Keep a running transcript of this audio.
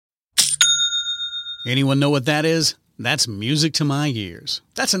Anyone know what that is? That's music to my ears.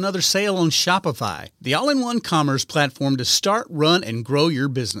 That's another sale on Shopify, the all-in-one commerce platform to start, run, and grow your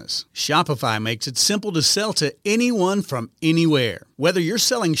business. Shopify makes it simple to sell to anyone from anywhere. Whether you're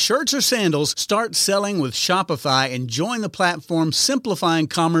selling shirts or sandals, start selling with Shopify and join the platform simplifying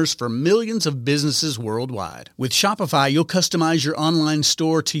commerce for millions of businesses worldwide. With Shopify, you'll customize your online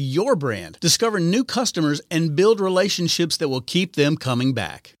store to your brand, discover new customers, and build relationships that will keep them coming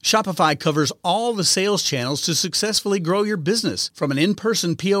back. Shopify covers all the sales channels to successfully grow your business, from an in-person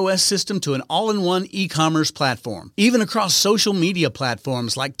POS system to an all-in-one e-commerce platform, even across social media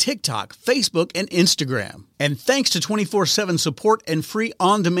platforms like TikTok, Facebook, and Instagram. And thanks to 24/7 support and free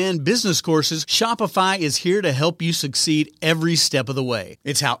on-demand business courses, Shopify is here to help you succeed every step of the way.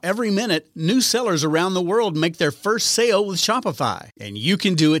 It's how every minute, new sellers around the world make their first sale with Shopify. And you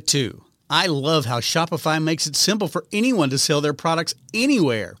can do it too. I love how Shopify makes it simple for anyone to sell their products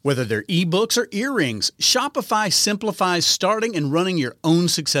anywhere. Whether they're ebooks or earrings, Shopify simplifies starting and running your own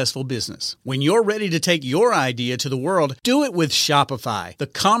successful business. When you're ready to take your idea to the world, do it with Shopify, the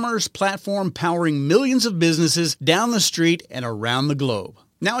commerce platform powering millions of businesses down the street and around the globe.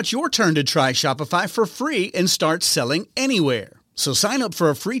 Now it's your turn to try Shopify for free and start selling anywhere. So sign up for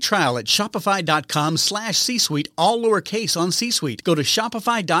a free trial at shopify.com/C-Suite, all lowercase on C-Suite. Go to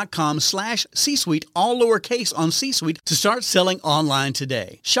shopify.com/C-Suite, all lowercase on C-Suite to start selling online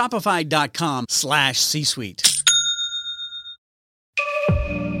today. Shopify.com/C-Suite.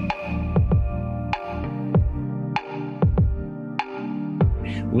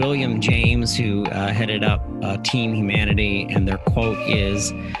 William James, who headed up Team Humanity, and their quote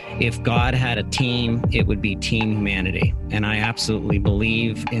is, "If God had a team, it would be Team Humanity." And I absolutely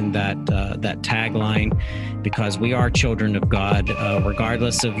believe in that tagline, because we are children of God,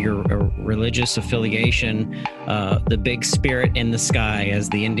 regardless of your religious affiliation. The big spirit in the sky, as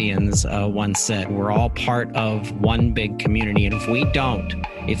the Indians once said, we're all part of one big community. And if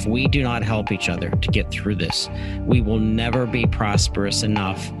we do not help each other to get through this, we will never be prosperous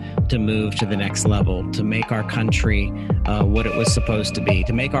enough to move to the next level, to make our country what it was supposed to be,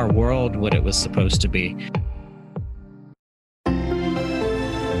 to make our world what it was supposed to be.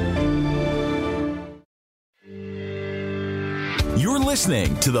 You're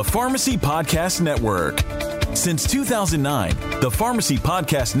listening to the Pharmacy Podcast Network. Since 2009, the Pharmacy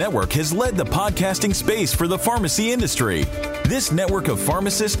Podcast Network has led the podcasting space for the pharmacy industry. This network of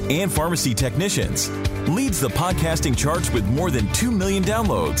pharmacists and pharmacy technicians leads the podcasting charts with more than 2 million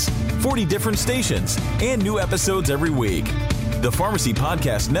downloads, 40 different stations, and new episodes every week. The Pharmacy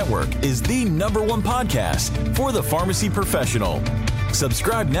Podcast Network is the #1 podcast for the pharmacy professional.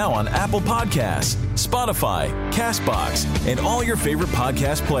 Subscribe now on Apple Podcasts, Spotify, CastBox, and all your favorite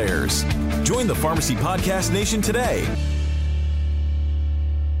podcast players. Join the Pharmacy Podcast Nation today.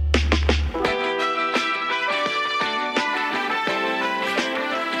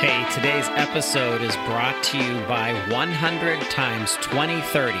 Hey, today's episode is brought to you by 100 times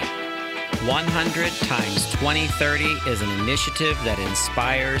 2030. 100 times 2030 is an initiative that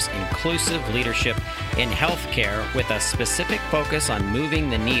inspires inclusive leadership in healthcare with a specific focus on moving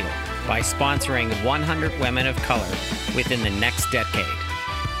the needle by sponsoring 100 women of color within the next decade.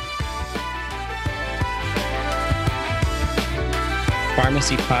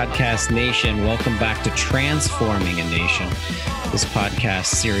 Pharmacy Podcast Nation, welcome back to Transforming a Nation. This podcast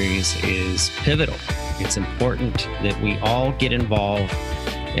series is pivotal. It's important that we all get involved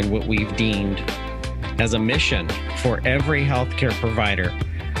in what we've deemed as a mission for every healthcare provider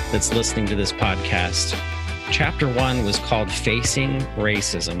that's listening to this podcast. Chapter 1 was called Facing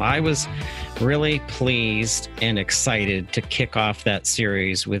Racism. I was really pleased and excited to kick off that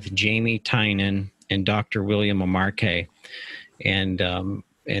series with Jamie Tynan and Dr. William Omarke. And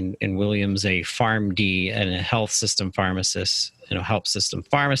William's a PharmD and a health system pharmacist, health system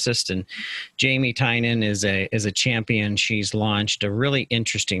pharmacist. And Jamie Tynan is a champion. She's launched a really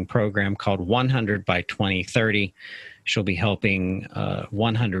interesting program called 100 by 2030. She'll be helping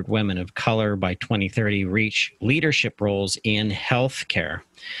 100 women of color by 2030 reach leadership roles in healthcare.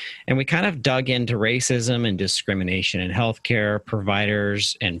 And we kind of dug into racism and discrimination in healthcare,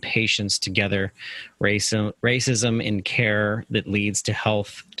 providers and patients together, racism in care that leads to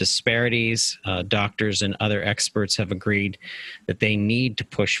health disparities. Doctors and other experts have agreed that they need to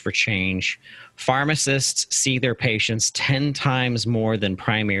push for change. Pharmacists see their patients 10 times more than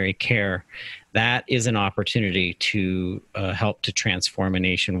primary care. That is an opportunity to help to transform a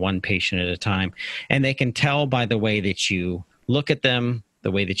nation one patient at a time. And they can tell by the way that you look at them,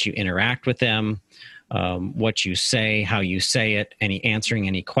 the way that you interact with them, what you say, how you say it, answering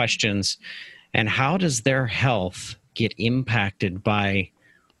any questions, and how does their health get impacted by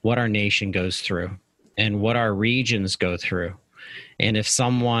what our nation goes through. what our regions go through. And if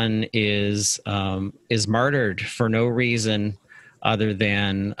someone is murdered for no reason other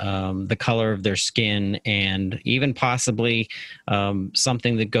than the color of their skin, and even possibly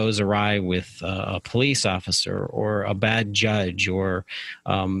something that goes awry with a police officer or a bad judge, or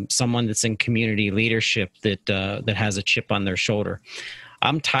someone that's in community leadership that has a chip on their shoulder.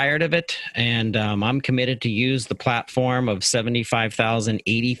 I'm tired of it, and I'm committed to use the platform of 75,000,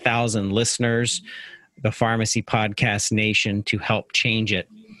 80,000 listeners, the Pharmacy Podcast Nation, to help change it.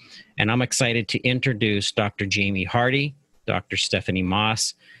 And I'm excited to introduce Dr. Jamie Hardy, Dr. Stephanie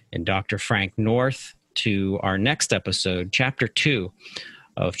Moss, and Dr. Frank North to our next episode, Chapter 2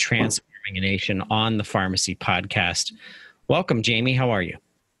 of Transforming a Nation on the Pharmacy Podcast. Welcome, Jamie. How are you?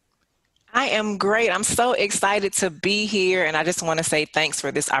 I am great. I'm so excited to be here, and I just want to say thanks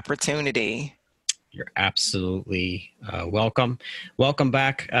for this opportunity. You're absolutely welcome. Welcome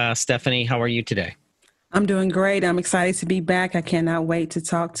back, Stephanie. How are you today? I'm doing great. I'm excited to be back. I cannot wait to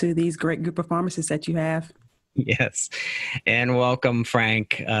talk to these great group of pharmacists that you have. Yes. And welcome,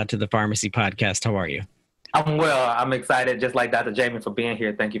 Frank, to the Pharmacy Podcast. How are you? I'm well. I'm excited, just like Dr. Jamie, for being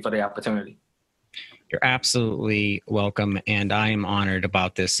here. Thank you for the opportunity. You're absolutely welcome, and I am honored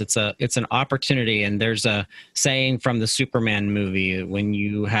about this. It's an opportunity, and there's a saying from the Superman movie: when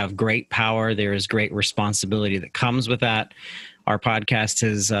you have great power, there is great responsibility that comes with that. Our podcast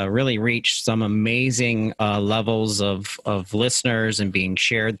has really reached some amazing levels of listeners and being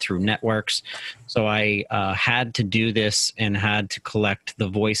shared through networks. So I had to do this and had to collect the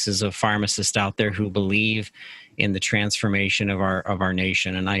voices of pharmacists out there who believe in the transformation of our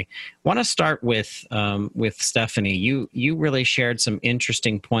nation. And I want to start with Stephanie. You really shared some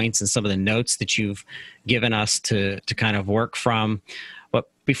interesting points and some of the notes that you've given us to kind of work from. But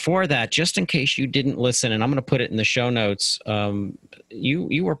before that, just in case you didn't listen, and I'm going to put it in the show notes,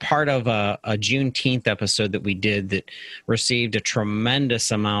 you were part of a Juneteenth episode that we did that received a tremendous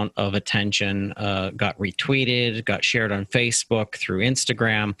amount of attention, got retweeted, got shared on Facebook, through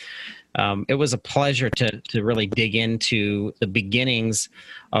Instagram. It was a pleasure to really dig into the beginnings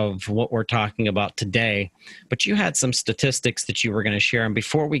of what we're talking about today. But you had some statistics that you were going to share. And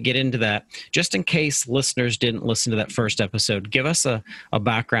before we get into that, just in case listeners didn't listen to that first episode, give us a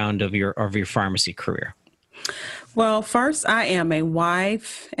background of your pharmacy career. Well, first, I am a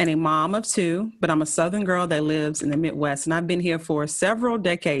wife and a mom of two, but I'm a Southern girl that lives in the Midwest, and I've been here for several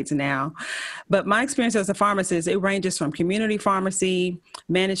decades now. But my experience as a pharmacist, it ranges from community pharmacy,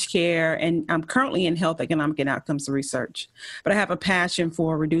 managed care, and I'm currently in health economic and outcomes research. But I have a passion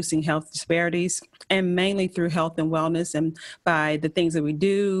for reducing health disparities, and mainly through health and wellness, and by the things that we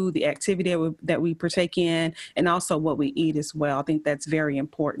do, the activity that we partake in, and also what we eat as well. I think that's very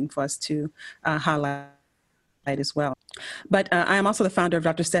important for us to highlight as well. But I am also the founder of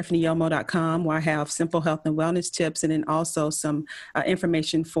drstephanieyomo.com, where I have simple health and wellness tips, and then also some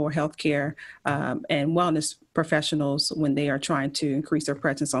information for healthcare and wellness professionals when they are trying to increase their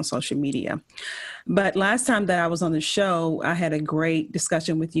presence on social media. But last time that I was on the show, I had a great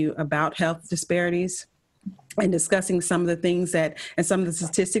discussion with you about health disparities and discussing some of the things and some of the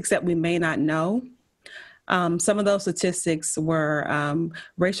statistics that we may not know. Some of those statistics were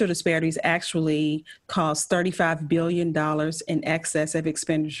racial disparities actually cost $35 billion in excess of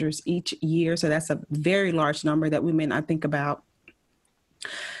expenditures each year. So that's a very large number that we may not think about.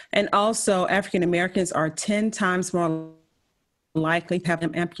 And also, African Americans are 10 times more likely to have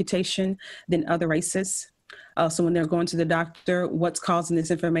an amputation than other races. So when they're going to the doctor, what is causing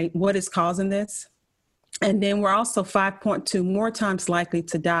this? And then we're also 5.2 more times likely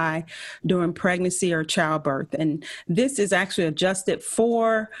to die during pregnancy or childbirth. And this is actually adjusted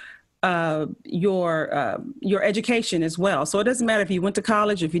for your education as well. So it doesn't matter if you went to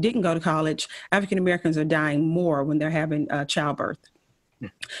college, if you didn't go to college, African Americans are dying more when they're having childbirth.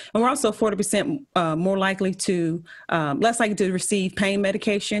 And we're also 40% more likely to, less likely to receive pain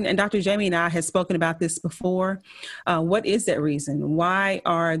medication. And Dr. Jamie and I have spoken about this before. What is that reason? Why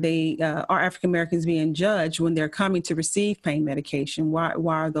are African Americans being judged when they're coming to receive pain medication? Why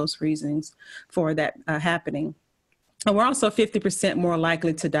are those reasons for that happening? And we're also 50% more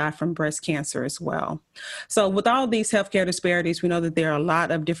likely to die from breast cancer as well. So with all these healthcare disparities, we know that there are a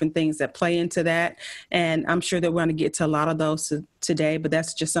lot of different things that play into that. And I'm sure that we're going to get to a lot of those today, but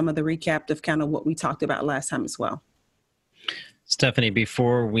that's just some of the recap of kind of what we talked about last time as well. Stephanie,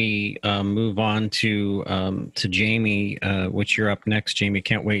 before we move on to Jamie, which you're up next, Jamie,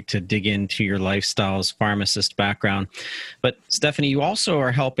 can't wait to dig into your lifestyles pharmacist background. But Stephanie, you also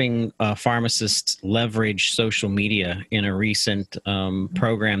are helping pharmacists leverage social media in a recent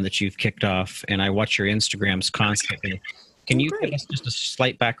program that you've kicked off, and I watch your Instagrams constantly. Can you give us just a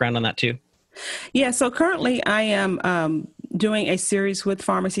slight background on that too? Yeah, so currently I am doing a series with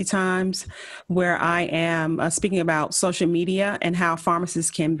Pharmacy Times where I am speaking about social media and how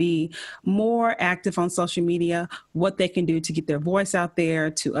pharmacists can be more active on social media, what they can do to get their voice out there,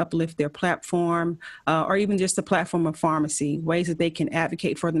 to uplift their platform, or even just the platform of pharmacy, ways that they can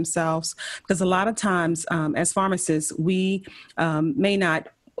advocate for themselves. Because a lot of times as pharmacists, we may not,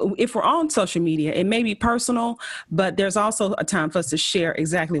 if we're on social media, it may be personal, but there's also a time for us to share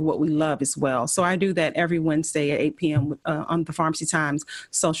exactly what we love as well. So I do that every Wednesday at 8 p.m. On the Pharmacy Times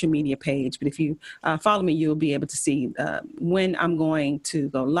social media page. But if you follow me, you'll be able to see when I'm going to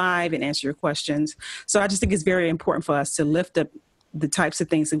go live and answer your questions. So I just think it's very important for us to lift up the types of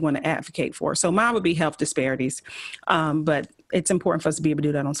things we want to advocate for. So mine would be health disparities, but it's important for us to be able to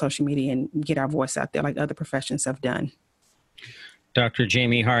do that on social media and get our voice out there like other professions have done. Dr.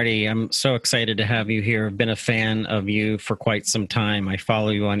 Jamie Hardy, I'm so excited to have you here. I've been a fan of you for quite some time. I follow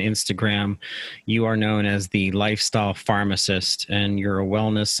you on Instagram. You are known as the Lifestyle Pharmacist, and you're a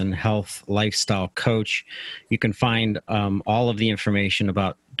wellness and health lifestyle coach. You can find all of the information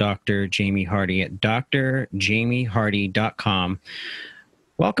about Dr. Jamie Hardy at drjamiehardy.com.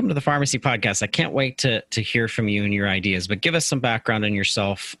 Welcome to the Pharmacy Podcast. I can't wait to hear from you and your ideas, but give us some background on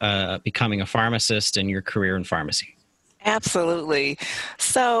yourself becoming a pharmacist and your career in pharmacy. Absolutely.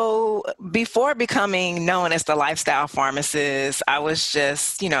 So before becoming known as the Lifestyle Pharmacist, I was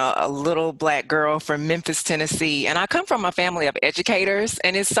just, a little Black girl from Memphis, Tennessee. And I come from a family of educators.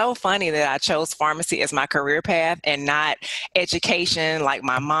 And it's so funny that I chose pharmacy as my career path and not education like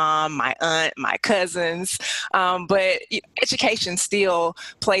my mom, my aunt, my cousins. But education still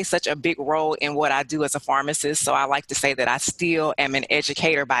plays such a big role in what I do as a pharmacist. So I like to say that I still am an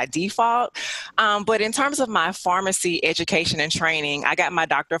educator by default. But in terms of my pharmacy education and training, I got my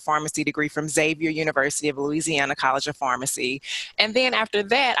Doctor of Pharmacy degree from Xavier University of Louisiana College of Pharmacy. And then after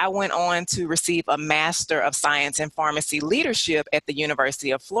that, I went on to receive a Master of Science in Pharmacy Leadership at the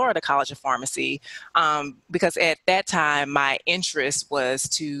University of Florida College of Pharmacy, because at that time, my interest was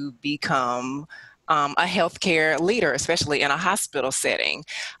to become a healthcare leader, especially in a hospital setting.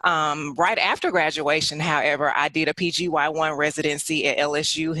 Right after graduation, however, I did a PGY1 residency at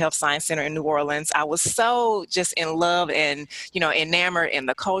LSU Health Science Center in New Orleans. I was so just in love and, enamored in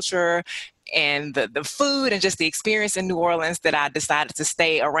the culture and the food and just the experience in New Orleans that I decided to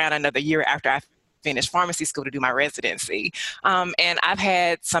stay around another year after I finished pharmacy school to do my residency. And I've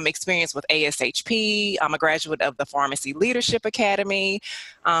had some experience with ASHP. I'm a graduate of the Pharmacy Leadership Academy.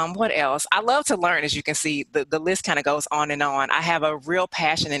 What else? I love to learn, as you can see, the list kind of goes on and on. I have a real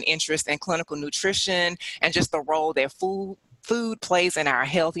passion and interest in clinical nutrition and just the role that food plays in our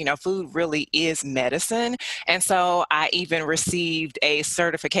health. Food really is medicine. And so I even received a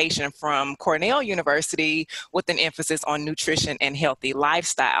certification from Cornell University with an emphasis on nutrition and healthy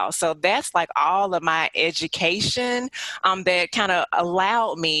lifestyle. So that's like all of my education that kind of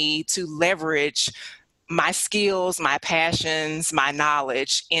allowed me to leverage my skills, my passions, my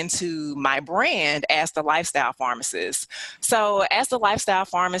knowledge into my brand as the Lifestyle Pharmacist. So as the Lifestyle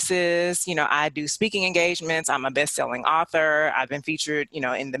Pharmacist, I do speaking engagements. I'm a best-selling author. I've been featured,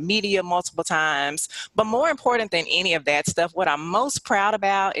 in the media multiple times. But more important than any of that stuff, what I'm most proud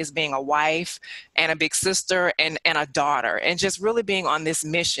about is being a wife and a big sister and a daughter, and just really being on this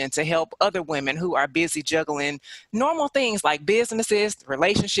mission to help other women who are busy juggling normal things like businesses,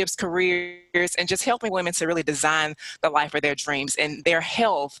 relationships, careers, and just helping women to really design the life of their dreams. And their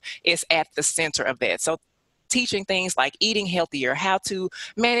health is at the center of that. So teaching things like eating healthier, how to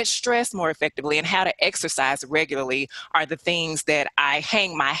manage stress more effectively, and how to exercise regularly are the things that I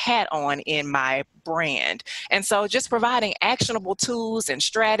hang my hat on in my brand. And so just providing actionable tools and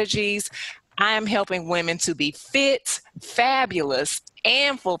strategies, I am helping women to be fit, fabulous,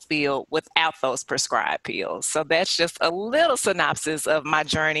 and fulfilled without those prescribed pills. So that's just a little synopsis of my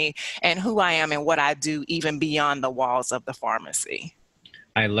journey and who I am and what I do even beyond the walls of the pharmacy.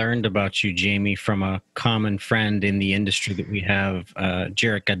 I learned about you, Jamie, from a common friend in the industry that we have,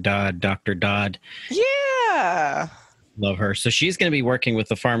 Jerica Dodd, Dr. Dodd. Yeah. Love her. So she's going to be working with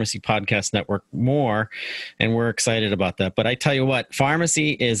the Pharmacy Podcast Network more, and we're excited about that. But I tell you what,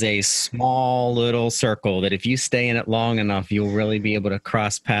 pharmacy is a small little circle that if you stay in it long enough, you'll really be able to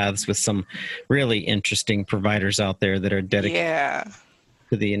cross paths with some really interesting providers out there that are dedicated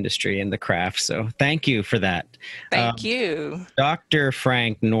to the industry and the craft. So thank you for that. Thank you. Dr.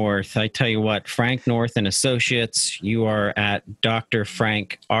 Frank North, I tell you what, Frank North and Associates, you are at Dr.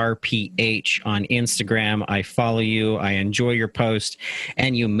 Frank RPH on Instagram. I follow you. I enjoy your post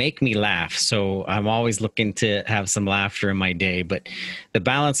and you make me laugh. So I'm always looking to have some laughter in my day, but the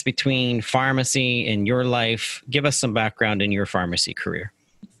balance between pharmacy and your life, give us some background in your pharmacy career.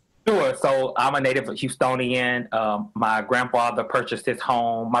 Sure. So I'm a native Houstonian. My grandfather purchased his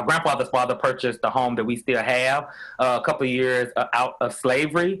home. My grandfather's father purchased the home that we still have a couple of years out of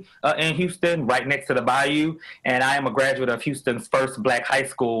slavery in Houston, right next to the bayou. And I am a graduate of Houston's first black high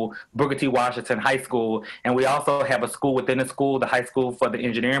school, Booker T. Washington High School. And we also have a school within the school, the High School for the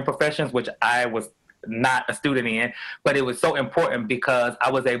Engineering Professions, which I was not a student in, but it was so important because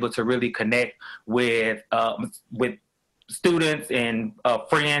I was able to really connect with students and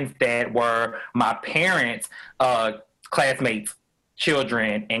friends that were my parents' classmates,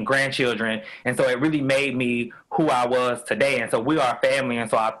 children, and grandchildren. And so it really made me who I was today. And so we are a family. And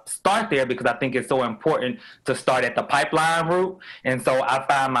so I start there because I think it's so important to start at the pipeline route. And so I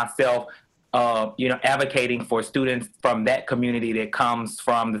find myself advocating for students from that community that comes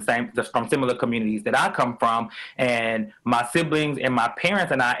from from similar communities that I come from. And my siblings and my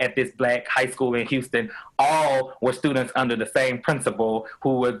parents and I at this black high school in Houston all were students under the same principal,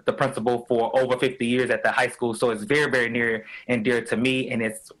 who was the principal for over 50 years at the high school. So it's very, very near and dear to me. And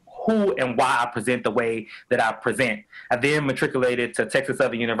it's who and why I present the way that I present. I then matriculated to Texas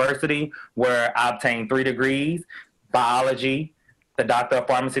Southern University, where I obtained 3 degrees, biology, the Doctor of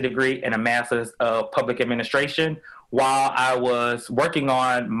Pharmacy degree, and a Master's of Public Administration. While I was working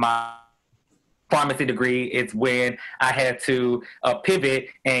on my pharmacy degree, it's when I had to pivot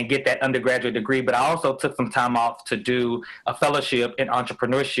and get that undergraduate degree. But I also took some time off to do a fellowship in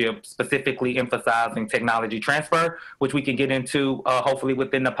entrepreneurship, specifically emphasizing technology transfer, which we can get into hopefully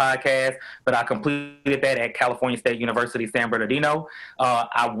within the podcast. But I completed that at California State University, San Bernardino.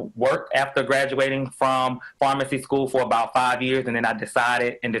 I worked after graduating from pharmacy school for about 5 years, and then I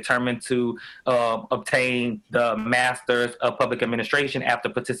decided and determined to obtain the Master's of Public Administration after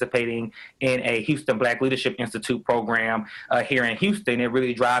participating in a Houston Black Leadership Institute program here in Houston. It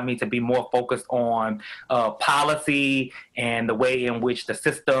really drives me to be more focused on policy and the way in which the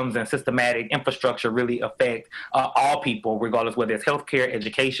systems and systematic infrastructure really affect all people, regardless whether it's healthcare,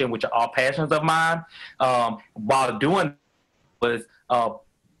 education, which are all passions of mine. While doing was,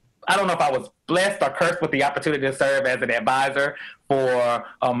 I don't know if I was blessed or cursed with the opportunity to serve as an advisor for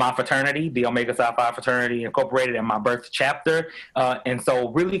my fraternity, the Omega Psi Phi Fraternity Incorporated, and my birth chapter. And so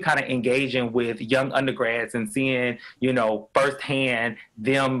really kind of engaging with young undergrads and seeing, firsthand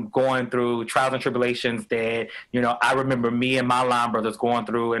them going through trials and tribulations that, I remember me and my line brothers going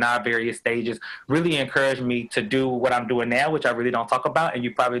through in our various stages, really encouraged me to do what I'm doing now, which I really don't talk about, and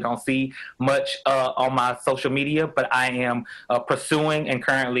you probably don't see much on my social media, but I am pursuing and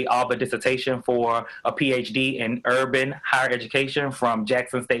currently all but dissertation for a PhD in urban higher education from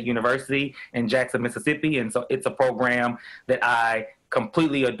Jackson State University in Jackson, Mississippi. And so it's a program that I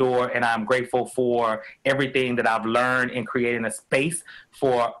completely adore, and I'm grateful for everything that I've learned in creating a space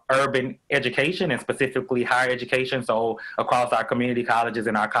for urban education and specifically higher education, so across our community colleges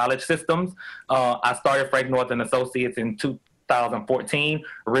and our college systems. I started Frank North and Associates in 2014,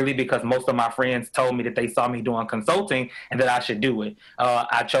 really because most of my friends told me that they saw me doing consulting and that I should do it.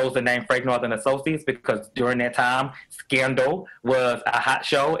 I chose the name Frank North and Associates because during that time, Scandal was a hot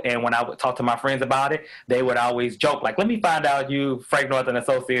show, and when I would talk to my friends about it, they would always joke, like, let me find out you Frank North and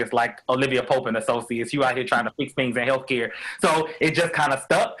Associates like Olivia Pope and Associates. You out here trying to fix things in healthcare. So it just kind of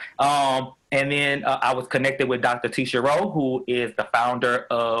stuck. And then I was connected with Dr. Tisha Rowe, who is the founder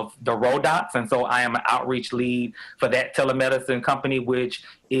of the Rowe Docs. And so I am an outreach lead for that telemedicine company, which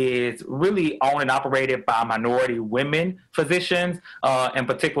is really owned and operated by minority women physicians, and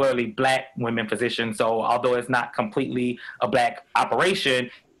particularly Black women physicians. So although it's not completely a Black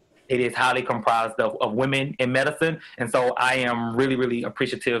operation, it is highly comprised of women in medicine. And so I am really, really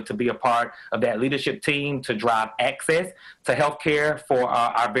appreciative to be a part of that leadership team to drive access to healthcare for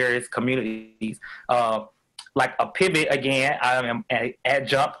our various communities. Like a pivot again, I am an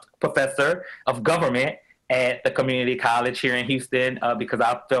adjunct professor of government at the community college here in Houston because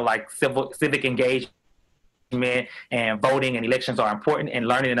I feel like civic engagement and voting and elections are important, and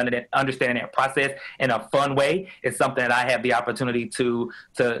learning and understanding that process in a fun way is something that I have the opportunity to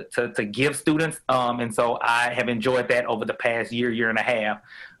give students. And so I have enjoyed that over the past year and a half.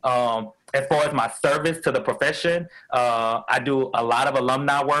 As far as my service to the profession, I do a lot of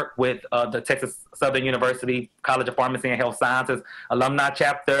alumni work with the Texas Southern University College of Pharmacy and Health Sciences alumni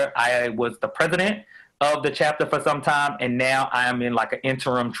chapter. I was the president of the chapter for some time, and now I am in like an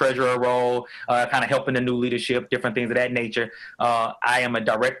interim treasurer role, kind of helping the new leadership, different things of that nature. I am a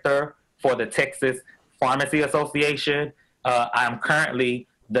director for the Texas Pharmacy Association. I am currently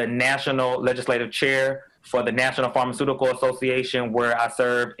the national legislative chair for the National Pharmaceutical Association, where I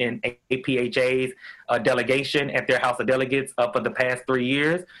serve in APHA's delegation at their House of Delegates for the past 3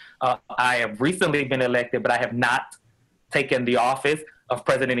 years. I have recently been elected, but I have not taken the office of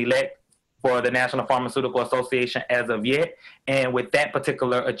president-elect for the National Pharmaceutical Association as of yet. And with that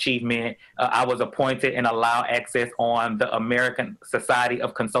particular achievement, I was appointed and allowed access on the American Society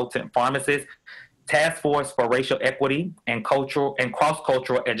of Consultant Pharmacists Task Force for Racial Equity and Cultural and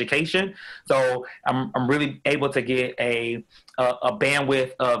Cross-Cultural Education. So I'm really able to get a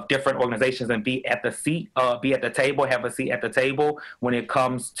bandwidth of different organizations and be at the table, have a seat at the table when it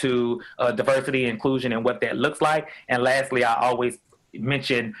comes to diversity, inclusion, and what that looks like. And lastly, I always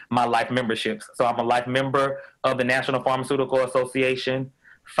mention my life memberships. So I'm a life member of the National Pharmaceutical Association,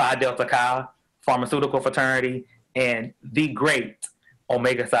 Phi Delta Chi Pharmaceutical Fraternity, and the great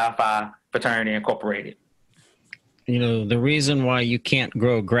Omega Psi Phi Fraternity Incorporated. You know, the reason why you can't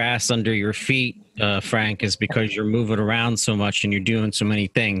grow grass under your feet, Frank, is because you're moving around so much and you're doing so many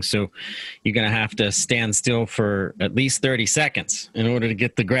things. So you're going to have to stand still for at least 30 seconds in order to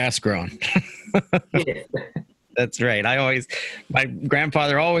get the grass growing. Yes. That's right. My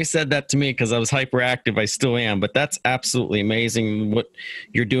grandfather always said that to me because I was hyperactive. I still am, but that's absolutely amazing what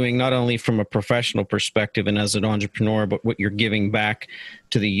you're doing, not only from a professional perspective and as an entrepreneur, but what you're giving back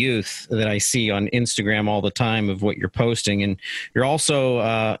to the youth that I see on Instagram all the time of what you're posting. And you're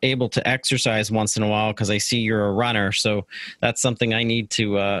also able to exercise once in a while because I see you're a runner. So that's something I need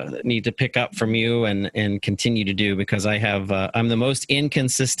to pick up from you and continue to do, because I'm the most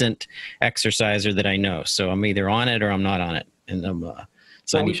inconsistent exerciser that I know. So I'm either on it or I'm not on it. And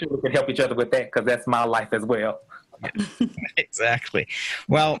so we should help each other with that, because that's my life as well. Exactly.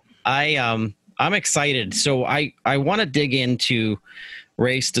 Well, I'm excited. So I want to dig into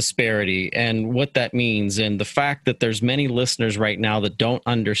race disparity and what that means, and the fact that there's many listeners right now that don't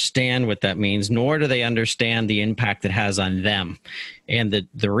understand what that means, nor do they understand the impact it has on them. And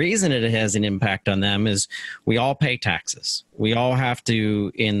the reason it has an impact on them is we all pay taxes. We all have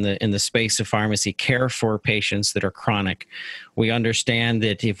to, in the space of pharmacy, care for patients that are chronic. We understand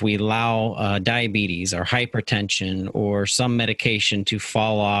that if we allow diabetes or hypertension or some medication to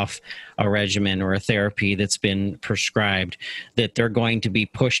fall off a regimen or a therapy that's been prescribed, that they're going to be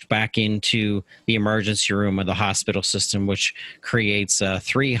pushed back into the emergency room of the hospital system, which creates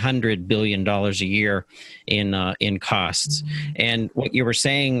 $300 billion a year in costs. And what you were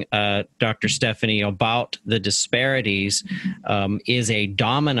saying, Dr. Stephanie, about the disparities is a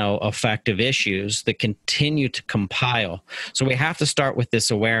domino effect of issues that continue to compile. So we have to start with this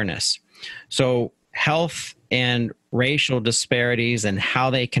awareness. So health and racial disparities and how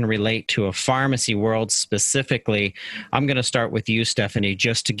they can relate to a pharmacy world specifically. I'm going to start with you, Stephanie,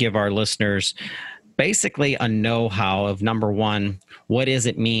 just to give our listeners basically a know-how of, number one, what does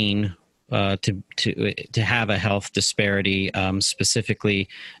it mean to have a health disparity, specifically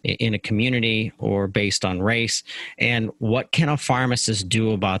in a community or based on race, and what can a pharmacist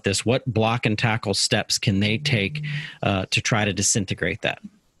do about this? What block and tackle steps can they take to try to disintegrate that?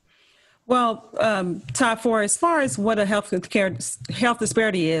 Well, Todd, for as far as what a health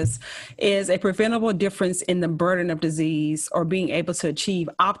disparity is a preventable difference in the burden of disease or being able to achieve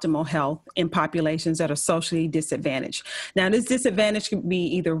optimal health in populations that are socially disadvantaged. Now, this disadvantage can be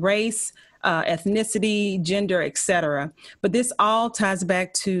either race, ethnicity, gender, etc. But this all ties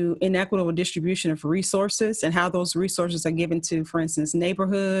back to inequitable distribution of resources and how those resources are given to, for instance,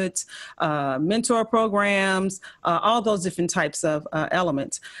 neighborhoods, mentor programs, all those different types of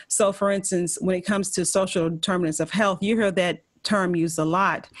elements. So, for instance, when it comes to social determinants of health, you hear that term used a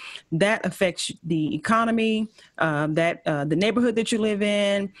lot. That affects the economy, the neighborhood that you live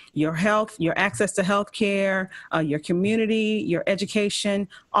in, your health, your access to health care, your community, your education.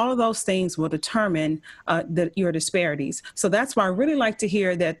 All of those things will determine your disparities. So that's why I really like to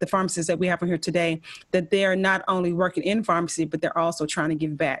hear that the pharmacists that we have on here today, that they're not only working in pharmacy, but they're also trying to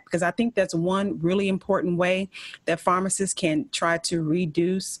give back. Because I think that's one really important way that pharmacists can try to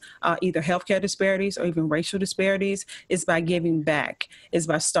reduce either healthcare disparities or even racial disparities, is by giving back, is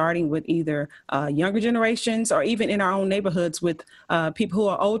by starting with either younger generations or even in our own neighborhoods with people who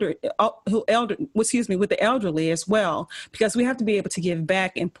are older, with the elderly as well, because we have to be able to give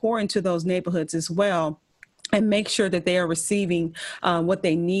back and pour into those neighborhoods as well and make sure that they are receiving what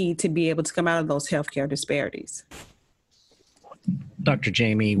they need to be able to come out of those healthcare disparities. Dr.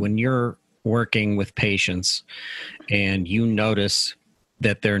 Jamie, when you're working with patients and you notice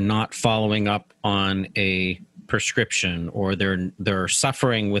that they're not following up on a prescription, or they're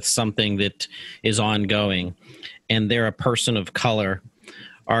suffering with something that is ongoing, and they're a person of color,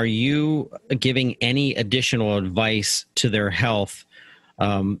 are you giving any additional advice to their health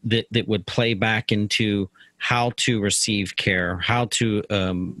that would play back into how to receive care, how to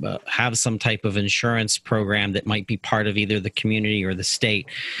have some type of insurance program that might be part of either the community or the state.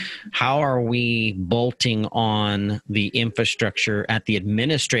 How are we bolting on the infrastructure at the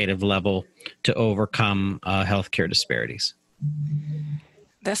administrative level to overcome healthcare disparities?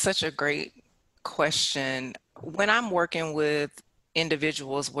 That's such a great question. When I'm working with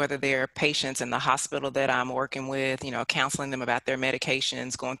individuals, whether they're patients in the hospital that I'm working with, counseling them about their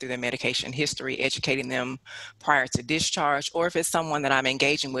medications, going through their medication history, educating them prior to discharge, or if it's someone that I'm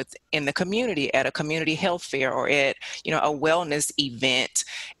engaging with in the community at a community health fair or at, a wellness event,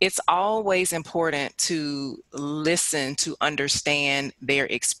 it's always important to listen to understand their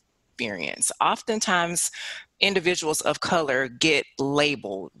experience. Oftentimes, individuals of color get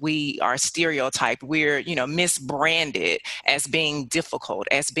labeled. We are stereotyped. We're, misbranded as being difficult,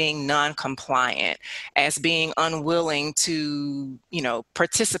 as being non-compliant, as being unwilling to,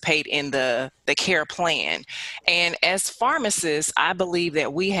 participate in the care plan. And as pharmacists, I believe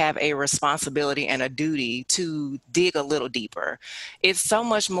that we have a responsibility and a duty to dig a little deeper. It's so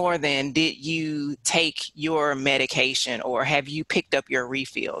much more than, did you take your medication or have you picked up your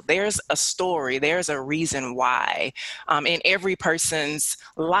refill? There's a story, there's a reason why in every person's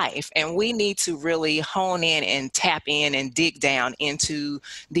life. And we need to really hone in and tap in and dig down into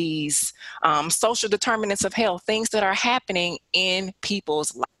these social determinants of health, things that are happening in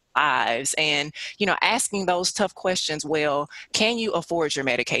people's lives, and asking those tough questions. Well, can you afford your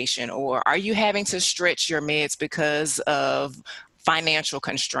medication, or are you having to stretch your meds because of financial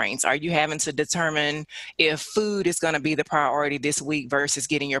constraints? Are you having to determine if food is going to be the priority this week versus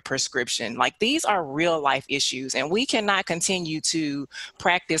getting your prescription? Like, these are real life issues, and we cannot continue to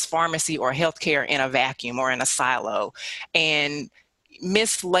practice pharmacy or healthcare in a vacuum or in a silo and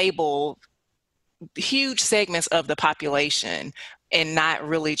mislabel huge segments of the population and not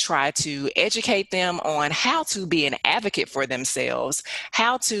really try to educate them on how to be an advocate for themselves,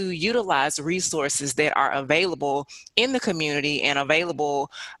 how to utilize resources that are available in the community and available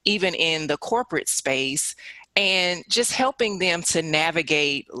even in the corporate space, and just helping them to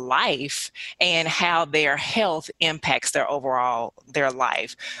navigate life and how their health impacts their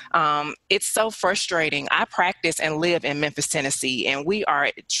life. It's so frustrating. I practice and live in Memphis, Tennessee, and we are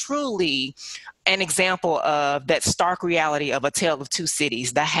truly an example of that stark reality of a tale of two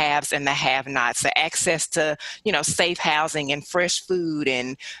cities, the haves and the have-nots, the access to, safe housing and fresh food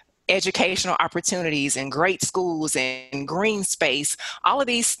and educational opportunities and great schools and green space, all of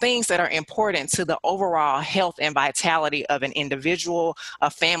these things that are important to the overall health and vitality of an individual, a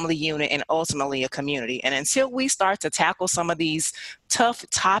family unit, and ultimately a community. And until we start to tackle some of these tough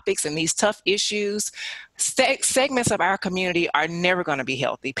topics and these tough issues, segments of our community are never going to be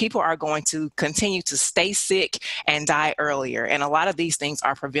healthy. People are going to continue to stay sick and die earlier. And a lot of these things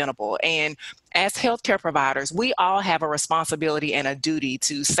are preventable. And as healthcare providers, we all have a responsibility and a duty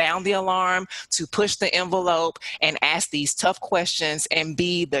to sound the alarm, to push the envelope and ask these tough questions and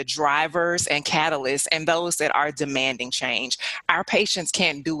be the drivers and catalysts and those that are demanding change. Our patients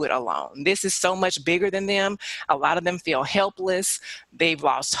can't do it alone. This is so much bigger than them. A lot of them feel helpless. They've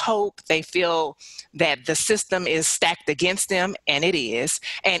lost hope. They feel that the system is stacked against them, and it is.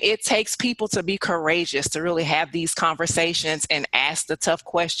 And it takes people to be courageous to really have these conversations and ask the tough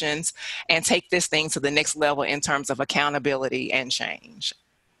questions and take this thing to the next level in terms of accountability and change.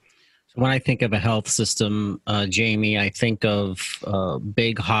 When I think of a health system, Jamie, I think of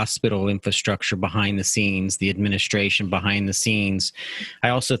big hospital infrastructure behind the scenes, the administration behind the scenes. I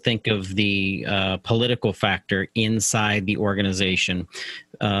also think of the political factor inside the organization.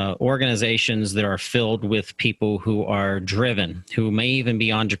 Organizations that are filled with people who are driven, who may even be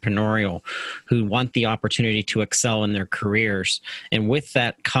entrepreneurial, who want the opportunity to excel in their careers. And with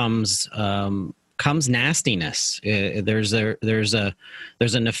that comes nastiness. There's a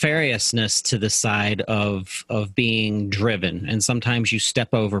nefariousness to the side of being driven, and sometimes you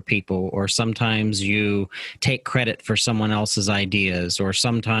step over people, or sometimes you take credit for someone else's ideas, or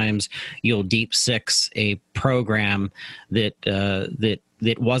sometimes you'll deep six a program that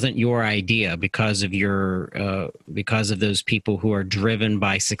wasn't your idea because of those people who are driven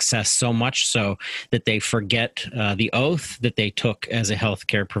by success, so much so that they forget the oath that they took as a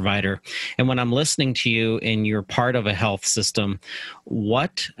healthcare provider. And when I'm listening to you and you're part of a health system,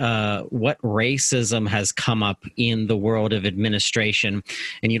 what racism has come up in the world of administration?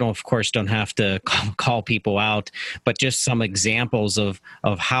 And you don't have to call people out, but just some examples of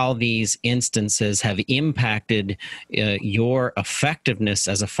how these instances have impacted your effectiveness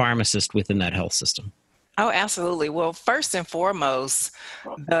as a pharmacist within that health system. Oh, absolutely. Well, first and foremost,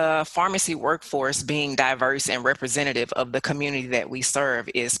 the pharmacy workforce being diverse and representative of the community that we serve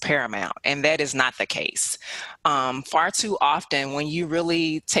is paramount, and that is not the case. Far too often, when you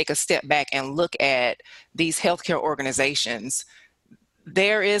really take a step back and look at these healthcare organizations,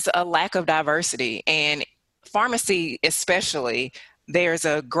 there is a lack of diversity, and pharmacy especially, there's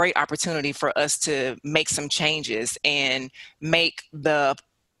a great opportunity for us to make some changes and make the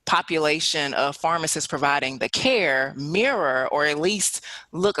population of pharmacists providing the care mirror, or at least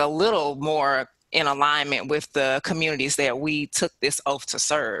look a little more in alignment with the communities that we took this oath to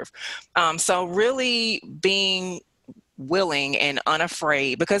serve. So really being willing and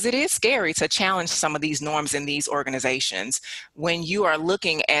unafraid, because it is scary to challenge some of these norms in these organizations. When you are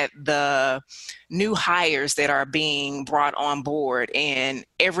looking at the new hires that are being brought on board and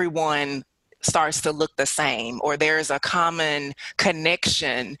everyone starts to look the same, or there's a common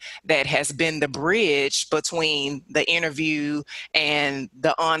connection that has been the bridge between the interview and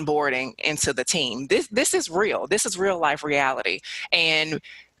the onboarding into the team. This is real. This is real life reality. And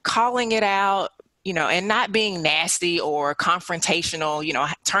calling it out, and not being nasty or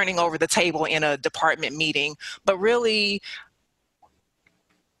confrontational, turning over the table in a department meeting, but really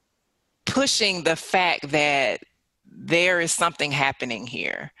pushing the fact that there is something happening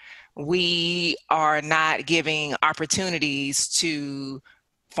here. We are not giving opportunities to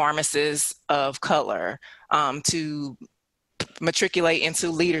pharmacists of color to matriculate into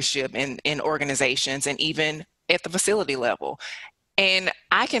leadership in organizations and even at the facility level. And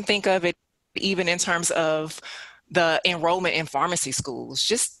I can think of it even in terms of the enrollment in pharmacy schools.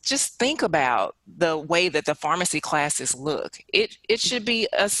 Just think about the way that the pharmacy classes look. It should be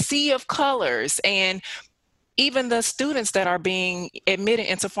a sea of colors, and even the students that are being admitted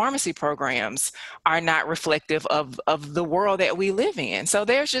into pharmacy programs are not reflective of the world that we live in. So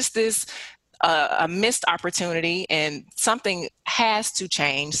there's just this a missed opportunity, and something has to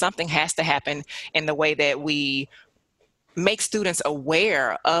change. Something has to happen in the way that we make students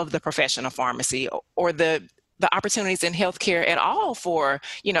aware of the profession of pharmacy, or the opportunities in healthcare at all for,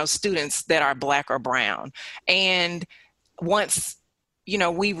 students that are Black or brown. And once,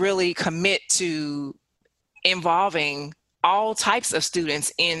 we really commit to involving all types of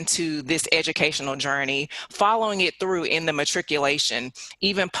students into this educational journey, following it through in the matriculation,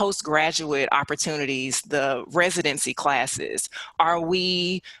 even postgraduate opportunities, the residency classes. Are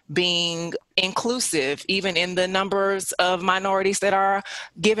we being inclusive even in the numbers of minorities that are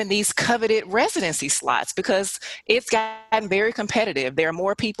given these coveted residency slots? Because it's gotten very competitive. There are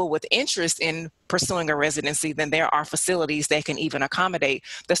more people with interest in pursuing a residency than there are facilities that can even accommodate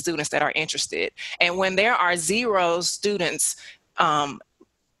the students that are interested. And when there are zero students,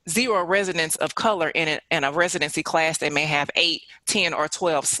 zero residents of in a residency class that may have 8, 10, or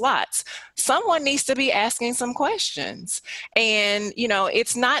 12 slots, someone needs to be asking some questions. And,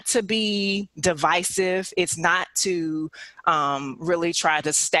 it's not to be divisive. It's not to really try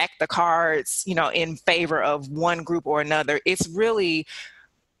to stack the cards, in favor of one group or another. It's really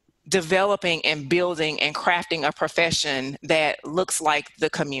developing and building and crafting a profession that looks like the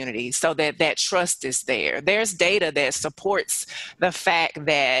community, so that trust is there. There's data that supports the fact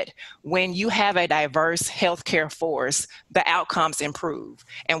that when you have a diverse healthcare force, the outcomes improve.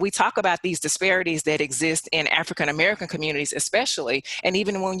 And we talk about these disparities that exist in African American communities especially, and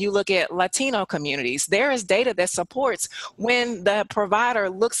even when you look at Latino communities, there is data that supports when the provider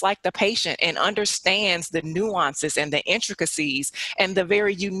looks like the patient and understands the nuances and the intricacies and the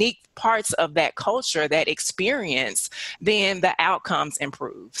very unique parts of that culture, that experience, then the outcomes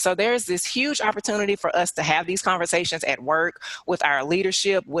improve. So there's this huge opportunity for us to have these conversations at work with our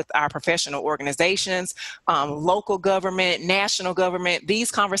leadership, with our professional organizations, local government, national government. These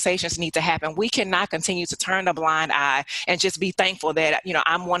conversations need to happen. We cannot continue to turn a blind eye and just be thankful that,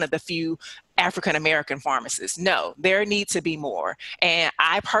 I'm one of the few African-American pharmacists. No, there needs to be more. And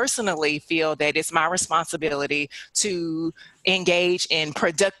I personally feel that it's my responsibility to engage in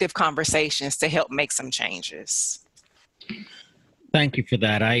productive conversations to help make some changes. Thank you for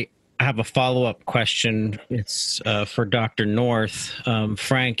that. I have a follow-up question. It's for Dr. North.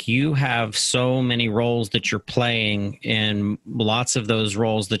 Frank, you have so many roles that you're playing, and lots of those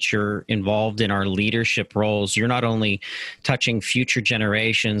roles that you're involved in are leadership roles. You're not only touching future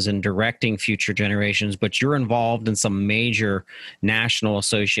generations and directing future generations, but you're involved in some major national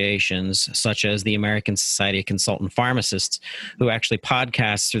associations, such as the American Society of Consultant Pharmacists, who actually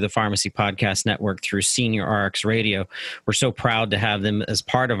podcasts through the Pharmacy Podcast Network through Senior RX Radio. We're so proud to have them as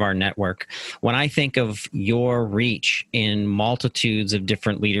part of our network. network. When I think of your reach in multitudes of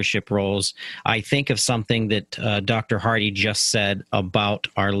different leadership roles, I think of something that Dr. Hardy just said about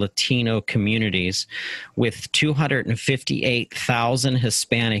our Latino communities. With 258,000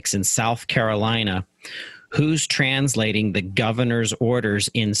 Hispanics in South Carolina, who's translating the governor's orders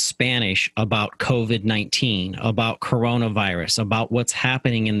in Spanish about COVID-19, about coronavirus, about what's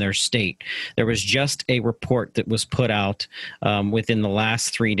happening in their state? There was just a report that was put out within the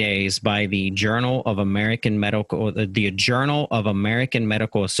last 3 days by the Journal of American Medical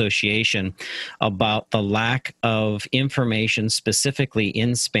Association about the lack of information specifically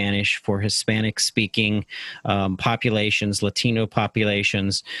in Spanish for Hispanic-speaking populations, Latino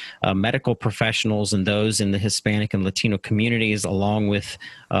populations, medical professionals, and those in the Hispanic and Latino communities, along with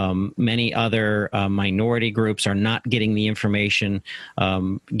many other minority groups, are not getting the information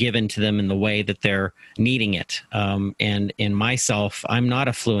given to them in the way that they're needing it. And in myself, I'm not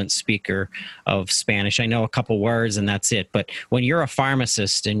a fluent speaker of Spanish. I know a couple words and that's it. But when you're a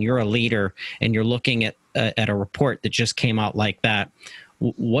pharmacist and you're a leader and you're looking at a report that just came out like that,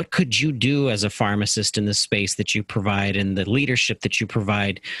 what could you do as a pharmacist in the space that you provide and the leadership that you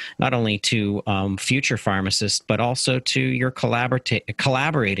provide, not only to future pharmacists, but also to your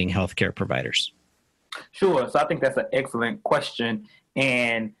collaborating healthcare providers? Sure. So I think that's an excellent question.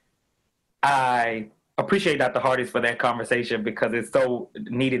 And I appreciate Dr. Hardy for that conversation because it's so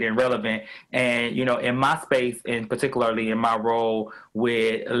needed and relevant. And, you know, in my space, and particularly in my role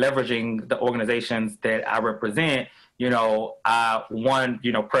with leveraging the organizations that I represent, you know, I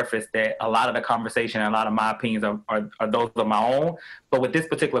preface that a lot of the conversation and a lot of my opinions are those of my own. But with this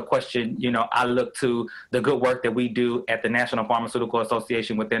particular question, you know, I look to the good work that we do at the National Pharmaceutical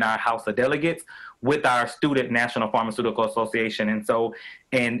Association within our House of Delegates with our student National Pharmaceutical Association. And so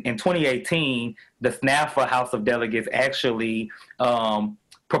in 2018, the SNAPHA House of Delegates actually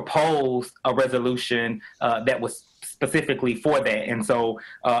proposed a resolution that was specifically for that. And so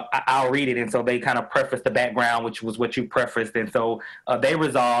I'll read it. And so they kind of preface the background, which was what you prefaced. And so they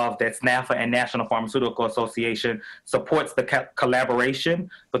resolved that SNAPHA and National Pharmaceutical Association supports the collaboration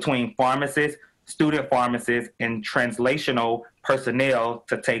between pharmacists, student pharmacists, and translational personnel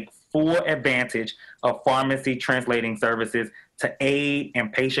to take full advantage of pharmacy translating services to aid in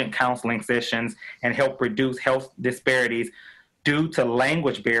patient counseling sessions and help reduce health disparities due to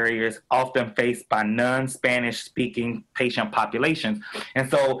language barriers often faced by non-Spanish speaking patient populations. And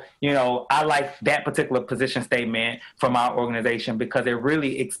so, you know, I like that particular position statement from our organization because it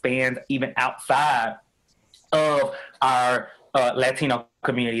really expands even outside of our Latino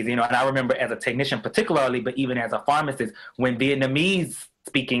communities, you know. And I remember as a technician particularly, but even as a pharmacist, when Vietnamese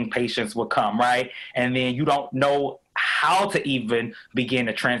speaking patients would come, right? And then you don't know how to even begin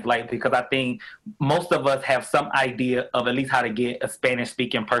to translate, because I think most of us have some idea of at least how to get a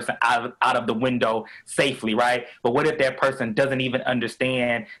Spanish-speaking person out of the window safely, right? But what if that person doesn't even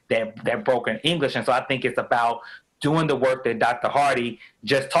understand that broken English? And so I think it's about doing the work that Dr. Hardy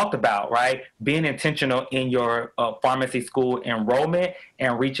just talked about, right? Being intentional in your pharmacy school enrollment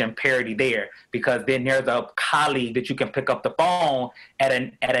and reaching parity there, because then there's a colleague that you can pick up the phone at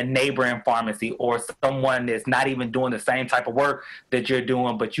a neighboring pharmacy, or someone that's not even doing the same type of work that you're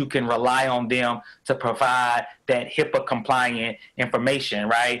doing, but you can rely on them to provide that HIPAA compliant information,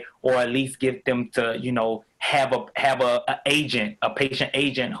 right? Or at least get them to, you know, have a patient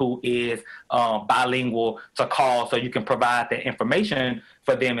agent who is bilingual to call, so you can provide that information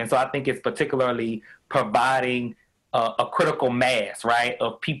for them. And so I think it's particularly providing a critical mass, right,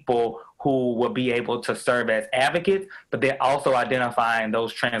 of people who will be able to serve as advocates, but they're also identifying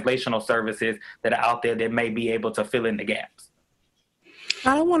those translational services that are out there that may be able to fill in the gaps.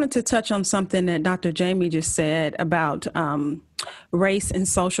 I wanted to touch on something that Dr. Jamie just said about race and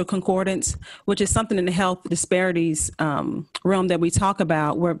social concordance, which is something in the health disparities realm that we talk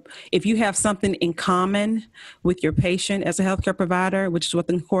about, where if you have something in common with your patient as a healthcare provider, which is what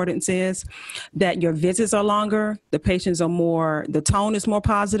the concordance is, that your visits are longer, the patients are more, the tone is more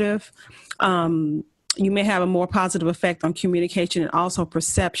positive, you may have a more positive effect on communication and also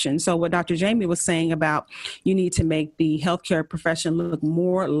perception. So what Dr. Jamie was saying about you need to make the healthcare profession look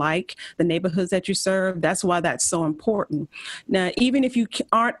more like the neighborhoods that you serve, that's why that's so important. Now, even if you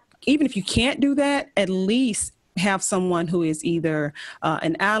can't do that, at least have someone who is either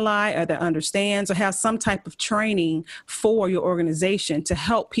an ally or that understands, or have some type of training for your organization to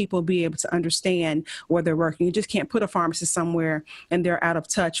help people be able to understand where they're working. You just can't put a pharmacist somewhere and they're out of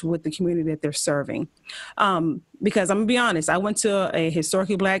touch with the community that they're serving. Because I'm gonna be honest, I went to a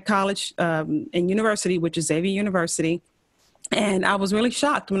historically Black college and university, which is Xavier University. And I was really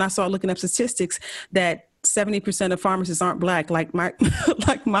shocked when I started looking up statistics that 70% of pharmacists aren't Black, like my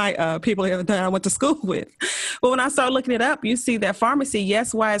like my people that I went to school with. But when I started looking it up, you see that pharmacy,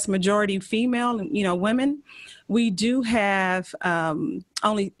 yes, why it's majority female and women, we do have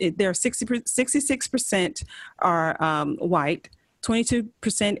only there are 66% are white,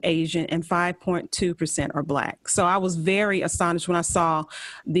 22% Asian, and 5.2% are Black. So I was very astonished when I saw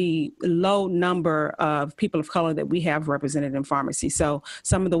the low number of people of color that we have represented in pharmacy. So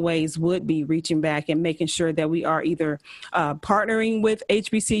some of the ways would be reaching back and making sure that we are either partnering with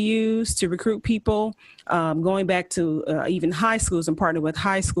HBCUs to recruit people, going back to even high schools and partnering with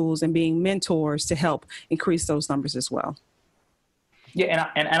high schools and being mentors to help increase those numbers as well. Yeah,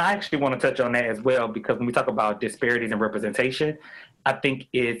 and I actually want to touch on that as well, because when we talk about disparities in representation, I think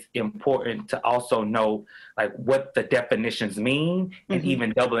it's important to also know like what the definitions mean, and even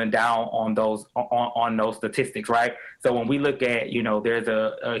doubling down on those on those statistics, right? So when we look at, there's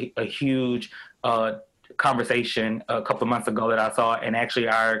a huge conversation a couple of months ago that I saw, and actually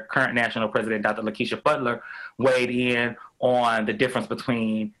our current national president, Dr. Lakeisha Butler, weighed in on the difference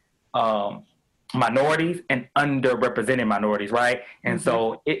between minorities and underrepresented minorities, right? And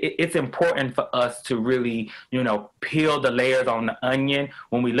so it's important for us to really, peel the layers on the onion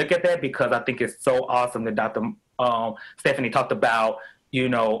when we look at that, because I think it's so awesome that Dr. Stephanie talked about, the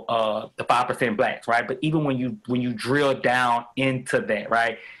 5% Blacks, right? But even when you drill down into that,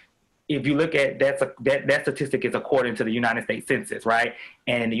 right? If you look at that statistic is according to the United States Census, right?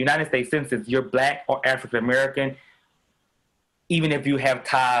 And the United States Census, you're Black or African American, even if you have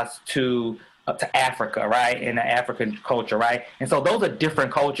ties to Africa, right, and the African culture, right? And so those are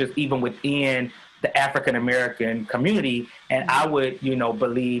different cultures even within the African American community. And I would,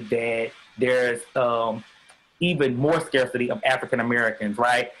 believe that there's even more scarcity of African Americans,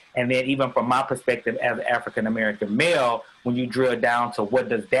 right? And then even from my perspective as an African American male, when you drill down to what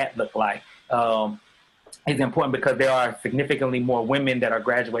does that look like, it's important because there are significantly more women that are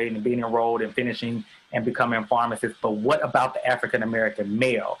graduating and being enrolled and finishing and becoming pharmacists. But what about the African American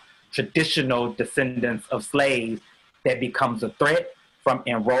male? Traditional descendants of slaves that becomes a threat from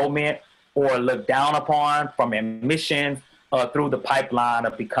enrollment or looked down upon from admissions through the pipeline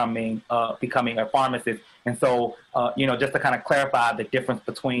of becoming a pharmacist. And so, just to kind of clarify the difference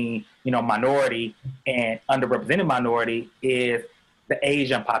between, minority and underrepresented minority is the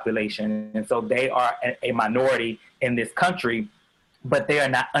Asian population. And so they are a minority in this country, but they are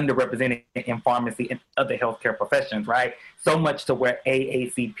not underrepresented in pharmacy and other healthcare professions, right? So much to where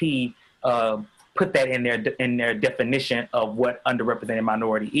AACP put that in their definition of what underrepresented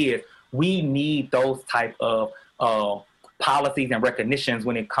minority is. We need those type of policies and recognitions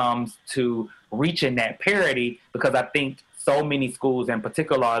when it comes to reaching that parity, because I think so many schools, and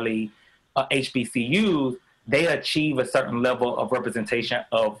particularly HBCUs, they achieve a certain level of representation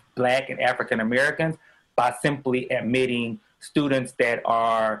of Black and African Americans by simply admitting students that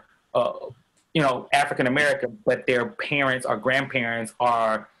are, African American, but their parents or grandparents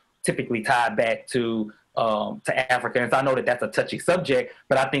are typically tied back to Africans. I know that that's a touchy subject,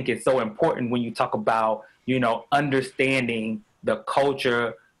 but I think it's so important when you talk about, understanding the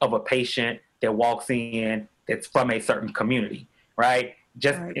culture of a patient that walks in that's from a certain community, right?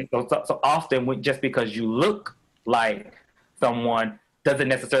 So often, just because you look like someone doesn't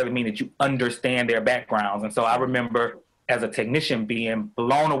necessarily mean that you understand their backgrounds. And so I remember as a technician being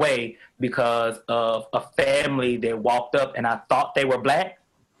blown away because of a family that walked up and I thought they were Black,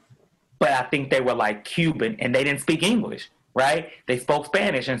 but I think they were like Cuban and they didn't speak English, right? They spoke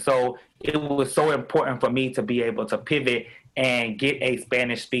Spanish. And so it was so important for me to be able to pivot and get a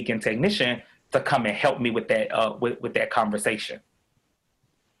Spanish speaking technician to come and help me with that, with that conversation.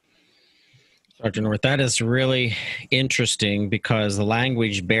 Dr. North, that is really interesting because the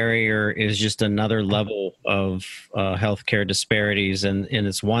language barrier is just another level of healthcare disparities, and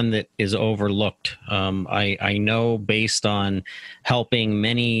it's one that is overlooked. I know based on helping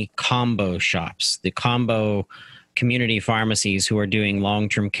many combo shops, the combo community pharmacies who are doing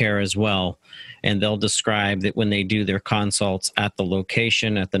long-term care as well, and they'll describe that when they do their consults at the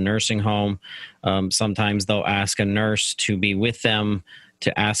location, at the nursing home, sometimes they'll ask a nurse to be with them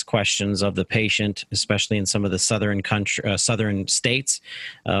to ask questions of the patient, especially in some of the southern states,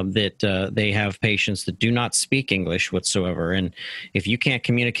 that they have patients that do not speak English whatsoever. And if you can't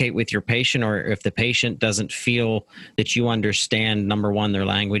communicate with your patient, or if the patient doesn't feel that you understand, number one, their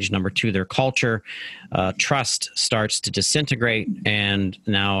language, number two, their culture, trust starts to disintegrate, and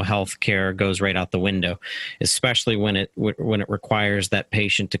now healthcare goes right out the window, especially when it requires that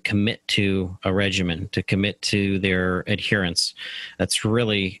patient to commit to a regimen, to commit to their adherence. That's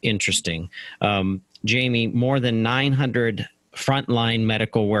really interesting. Jamie, more than 900 frontline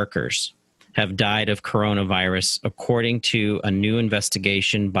medical workers have died of coronavirus, according to a new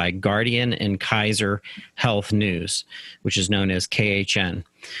investigation by Guardian and Kaiser Health News, which is known as KHN.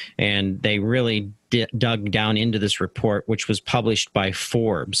 And they really dug down into this report, which was published by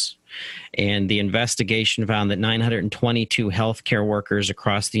Forbes. And the investigation found that 922 healthcare workers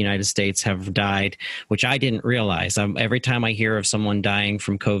across the United States have died, which I didn't realize. Every time I hear of someone dying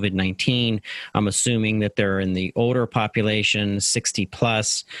from COVID-19, I'm assuming that they're in the older population, 60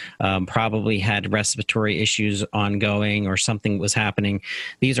 plus, probably had respiratory issues ongoing or something was happening.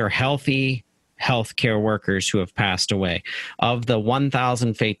 These are healthy healthcare workers who have passed away. Of the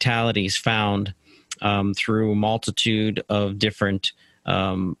 1,000 fatalities found through a multitude of different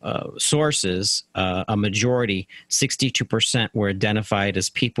sources, a majority, 62%, were identified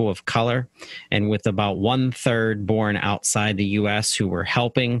as people of color, and with about 1/3 born outside the U.S. who were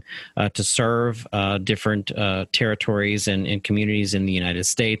helping to serve different territories and communities in the United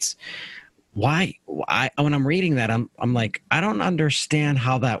States. Why when I'm reading that, I'm like, I don't understand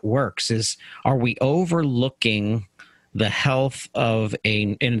how that works. Are we overlooking the health of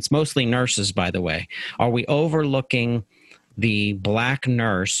and it's mostly nurses, by the way, are we overlooking the Black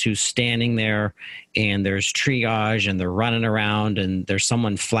nurse who's standing there and there's triage and they're running around and there's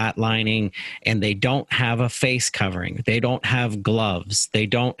someone flatlining and they don't have a face covering, they don't have gloves, they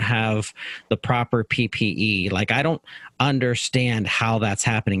don't have the proper PPE? Like, I don't understand how that's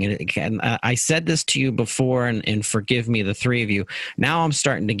happening. And I said this to you before, and forgive me, the three of you. Now I'm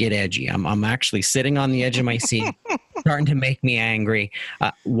starting to get edgy. I'm actually sitting on the edge of my seat, starting to make me angry.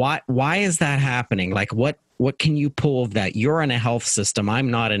 Why is that happening? Like, what can you pull of that? You're in a health system. I'm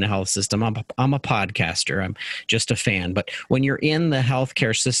not in a health system. I'm a podcaster. I'm just a fan. But when you're in the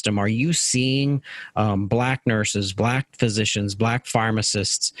healthcare system, are you seeing Black nurses, Black physicians, Black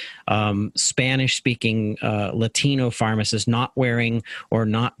pharmacists, Spanish-speaking Latino pharmacists not wearing or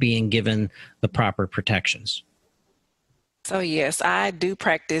not being given the proper protections? So yes, I do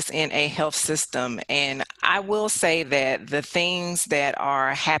practice in a health system, and I will say that the things that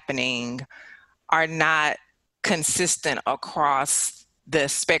are happening are not consistent across the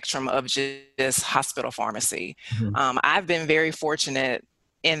spectrum of just hospital pharmacy. Mm-hmm. I've been very fortunate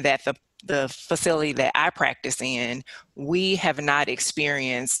in that the facility that I practice in, we have not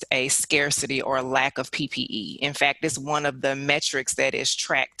experienced a scarcity or lack of PPE. In fact, it's one of the metrics that is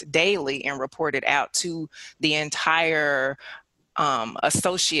tracked daily and reported out to the entire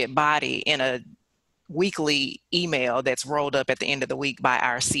associate body in a weekly email that's rolled up at the end of the week by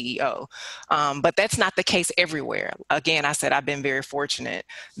our CEO. But that's not the case everywhere. Again, I said I've been very fortunate.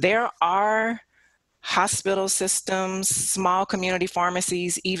 There are hospital systems, small community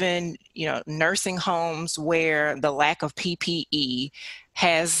pharmacies, even nursing homes where the lack of PPE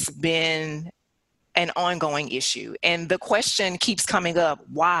has been an ongoing issue. And the question keeps coming up,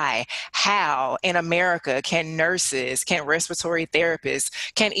 why, how in America can nurses, can respiratory therapists,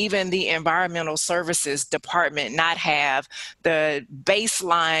 can even the environmental services department not have the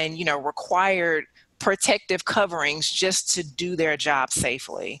baseline, required protective coverings just to do their job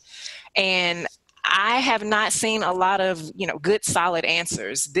safely? And I have not seen a lot of, good, solid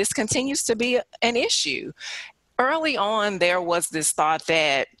answers. This continues to be an issue. Early on, there was this thought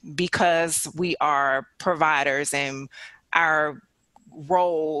that because we are providers and our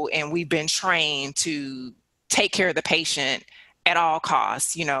role, and we've been trained to take care of the patient at all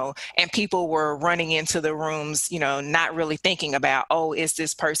costs, and people were running into the rooms, not really thinking about, oh, is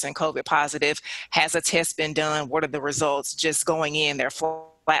this person COVID positive? Has a test been done? What are the results? Just going in, they're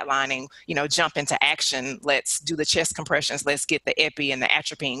flatlining, jump into action. Let's do the chest compressions. Let's get the epi and the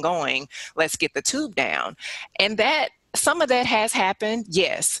atropine going. Let's get the tube down. And that some of that has happened,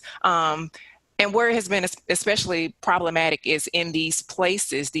 yes. And where it has been especially problematic is in these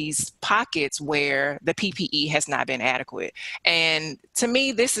places, these pockets where the PPE has not been adequate. And to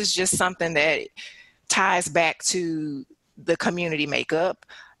me, this is just something that ties back to the community makeup.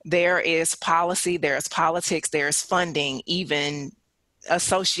 There is policy, there's politics, there's funding, even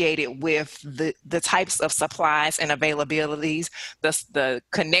associated with the types of supplies and availabilities, the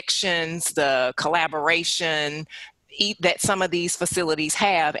connections, the collaboration that some of these facilities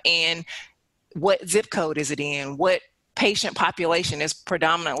have, and what zip code is it in, what patient population is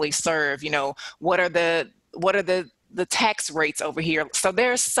predominantly served, what are the tax rates over here. So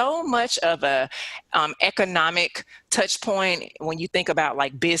there's so much of a economic touch point when you think about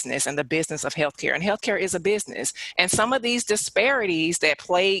like business and the business of healthcare, and healthcare is a business. And some of these disparities that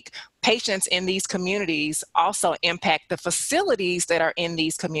plague patients in these communities also impact the facilities that are in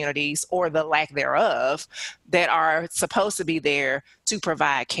these communities, or the lack thereof, that are supposed to be there to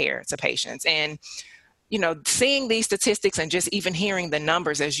provide care to patients. And seeing these statistics and just even hearing the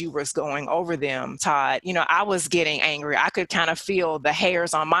numbers as you was going over them, Todd, I was getting angry. I could kind of feel the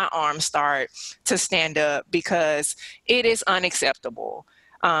hairs on my arms start to stand up because it is unacceptable.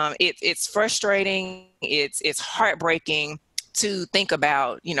 It's frustrating. It's heartbreaking to think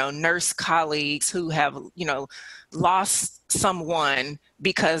about, nurse colleagues who have, lost someone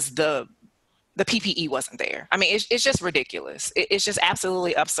because the PPE wasn't there. I mean, it's just ridiculous. It's just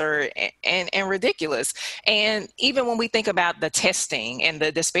absolutely absurd and ridiculous. And even when we think about the testing and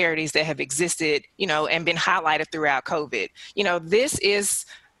the disparities that have existed, and been highlighted throughout COVID, this is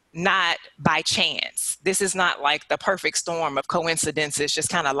not by chance. This is not like the perfect storm of coincidences just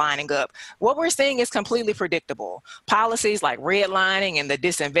kind of lining up. What we're seeing is completely predictable. Policies like redlining and the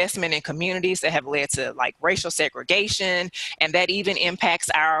disinvestment in communities that have led to like racial segregation, and that even impacts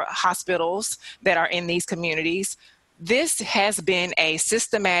our hospitals that are in these communities. This has been a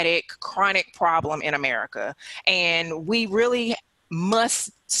systematic, chronic problem in America, and we really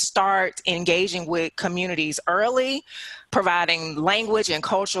must start engaging with communities early, providing language and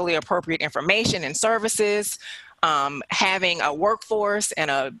culturally appropriate information and services, having a workforce and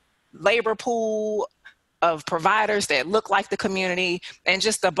a labor pool of providers that look like the community. And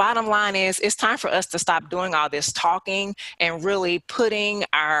just the bottom line is, it's time for us to stop doing all this talking and really putting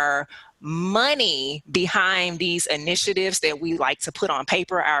our money behind these initiatives that we like to put on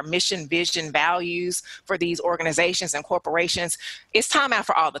paper, our mission, vision, values for these organizations and corporations. It's time out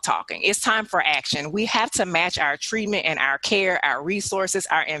for all the talking. It's time for action. We have to match our treatment and our care, our resources,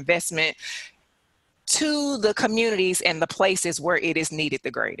 our investment to the communities and the places where it is needed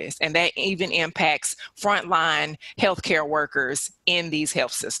the greatest. And that even impacts frontline healthcare workers in these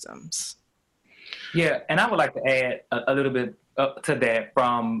health systems. Yeah, and I would like to add a little bit to that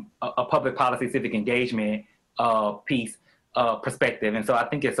from a public policy civic engagement piece perspective. And so I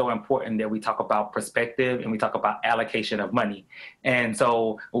think it's so important that we talk about perspective and we talk about allocation of money. And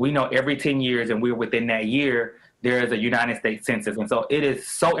so we know every 10 years, and we're within that year, there is a United States Census. And so it is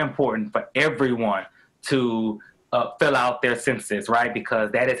so important for everyone to fill out their census, right?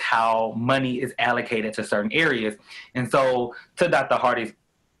 Because that is how money is allocated to certain areas. And so to Dr. Hardy's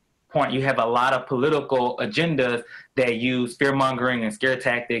point, you have a lot of political agendas that use fear-mongering and scare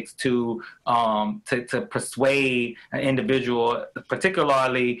tactics to persuade an individual,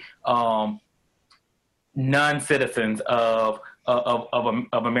 particularly non-citizens of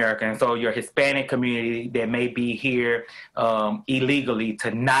America. And so your Hispanic community that may be here illegally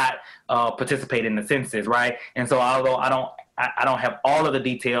to not participate in the census, right? And so although I don't have all of the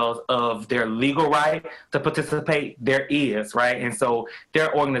details of their legal right to participate, there is, right? And so there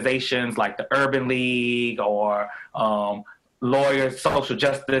are organizations like the Urban League or lawyers, social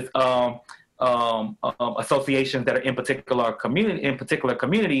justice associations that are in particular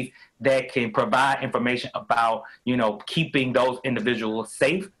communities that can provide information about, keeping those individuals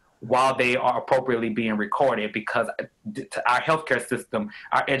safe while they are appropriately being recorded, because our healthcare system,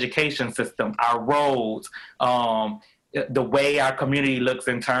 our education system, our roads, the way our community looks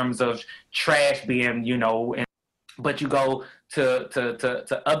in terms of trash being, but you go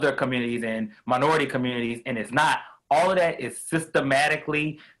to other communities and minority communities and it's not. All of that is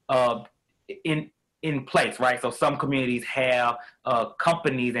systematically in place, right? So some communities have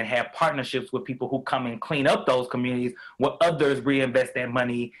companies and have partnerships with people who come and clean up those communities, while others reinvest that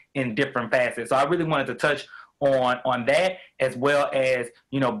money in different facets. So I really wanted to touch on that, as well as,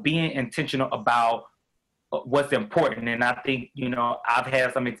 being intentional about what's important. And I think, I've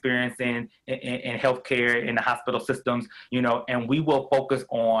had some experience in healthcare, in the hospital systems, and we will focus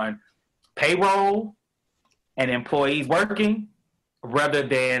on payroll and employees working rather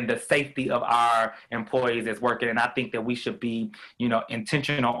than the safety of our employees that's working. And I think that we should be,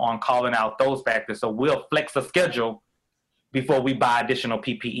 intentional on calling out those factors. So we'll flex a schedule before we buy additional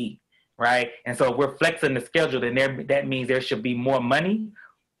PPE, right? And so if we're flexing the schedule, then that means there should be more money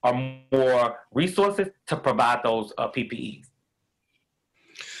or more resources to provide those PPEs.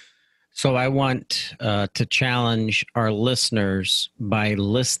 So I want to challenge our listeners by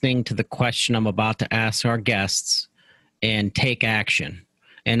listening to the question I'm about to ask our guests and take action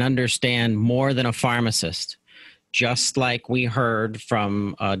and understand more than a pharmacist. Just like we heard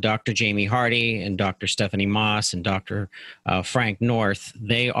from Dr. Jamie Hardy and Dr. Stephanie Moss and Dr. Frank North,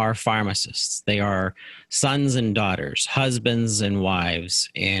 they are pharmacists. They are sons and daughters, husbands and wives,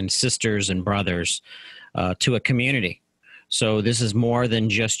 and sisters and brothers to a community. So this is more than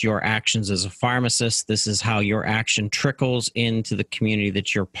just your actions as a pharmacist. This is how your action trickles into the community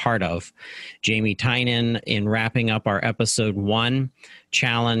that you're part of. Jamie Tynan, in wrapping up our episode 1,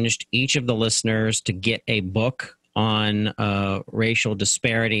 challenged each of the listeners to get a book on racial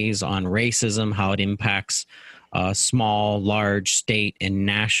disparities, on racism, how it impacts small, large, state, and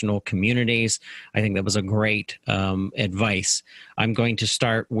national communities. I think that was a great advice. I'm going to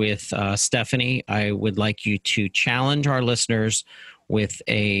start with Stephanie. I would like you to challenge our listeners with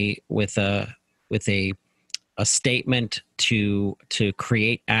a statement to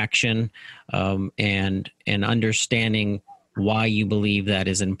create action, and understanding why you believe that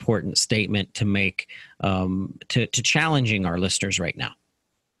is an important statement to make, to challenging our listeners right now.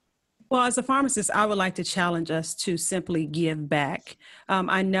 Well, as a pharmacist, I would like to challenge us to simply give back.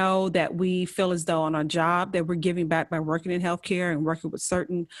 I know that we feel as though on our job that we're giving back by working in healthcare and working with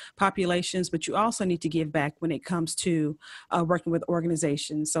certain populations, but you also need to give back when it comes to working with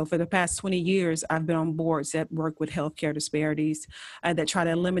organizations. So for the past 20 years, I've been on boards that work with healthcare disparities, that try to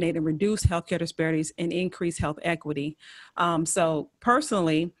eliminate and reduce healthcare disparities and increase health equity. So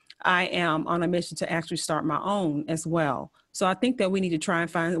personally, I am on a mission to actually start my own as well. So I think that we need to try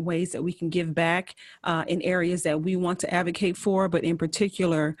and find ways that we can give back in areas that we want to advocate for, but in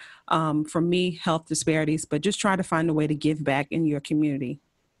particular, for me, health disparities, but just try to find a way to give back in your community.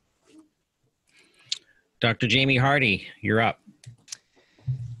 Dr. Jamie Hardy, you're up.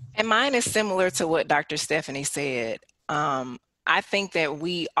 And mine is similar to what Dr. Stephanie said. I think that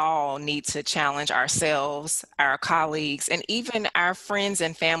we all need to challenge ourselves, our colleagues, and even our friends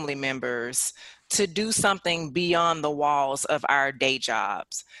and family members to do something beyond the walls of our day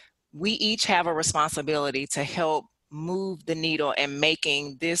jobs. We each have a responsibility to help move the needle in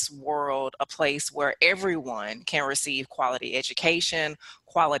making this world a place where everyone can receive quality education,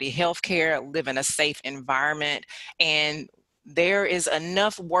 quality healthcare, live in a safe environment, and there is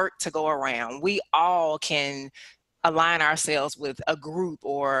enough work to go around. We all can align ourselves with a group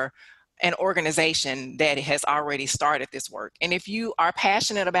or an organization that has already started this work. And if you are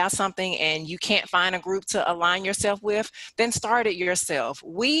passionate about something and you can't find a group to align yourself with, then start it yourself.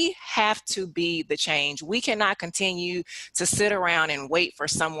 We have to be the change. We cannot continue to sit around and wait for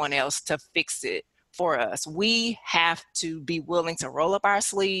someone else to fix it for us. We have to be willing to roll up our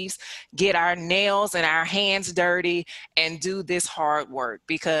sleeves, get our nails and our hands dirty, and do this hard work,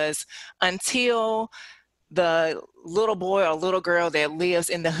 because until the little boy or little girl that lives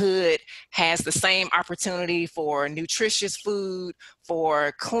in the hood has the same opportunity for nutritious food,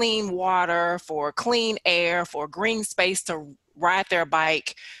 for clean water, for clean air, for green space to ride their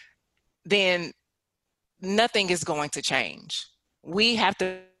bike, then nothing is going to change. We have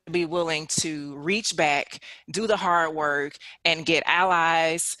to be willing to reach back, do the hard work, and get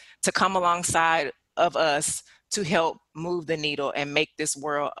allies to come alongside of us to help move the needle and make this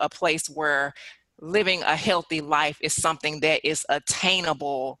world a place where living a healthy life is something that is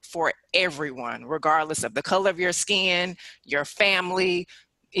attainable for everyone, regardless of the color of your skin, your family,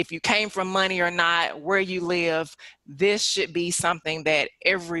 if you came from money or not, where you live. This should be something that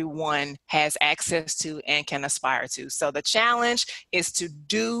everyone has access to and can aspire to. So the challenge is to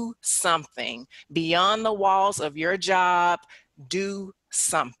do something beyond the walls of your job. Do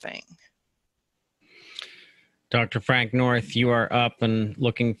something. Dr. Frank North, you are up and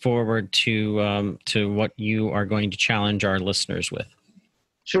looking forward to what you are going to challenge our listeners with.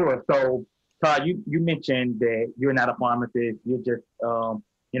 Sure. So, Todd, you mentioned that you're not a pharmacist. You're just,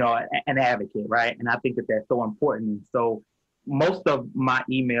 an advocate, right? And I think that that's so important. And so most of my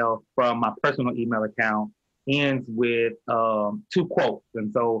email from my personal email account ends with 2 quotes.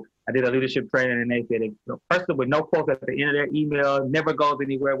 And so I did a leadership training, and they said a person with no quotes at the end of their email never goes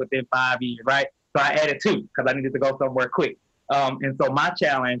anywhere within 5 years, right? So I added 2 because I needed to go somewhere quick. And so my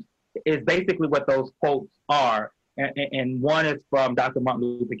challenge is basically what those quotes are. And one is from Dr. Martin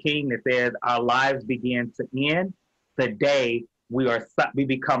Luther King that says, "Our lives begin to end the day we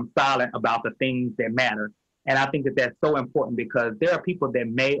become silent about the things that matter." And I think that that's so important, because there are people that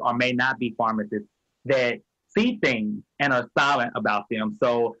may or may not be pharmacists that see things and are silent about them.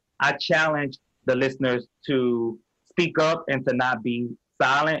 So I challenge the listeners to speak up and to not be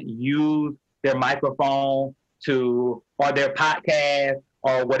silent. Use their microphone or their podcast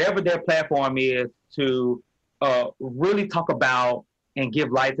or whatever their platform is to really talk about and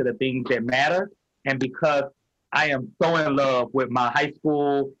give light to the things that matter. And because I am so in love with my high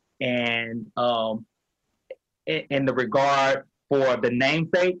school and in the regard for the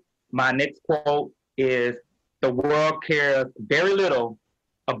namesake, my next quote is, "The world cares very little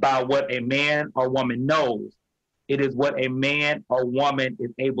about what a man or woman knows. It is what a man or woman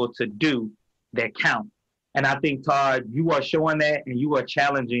is able to do that counts." And I think, Todd, you are showing that, and you are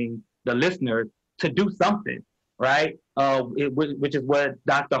challenging the listeners to do something, right? Which is what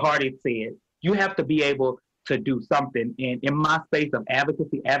Dr. Hardy said. You have to be able to do something. And in my space of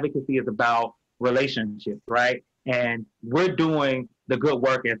advocacy is about relationships, right? And we're doing the good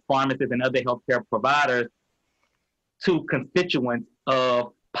work as pharmacists and other healthcare providers to constituents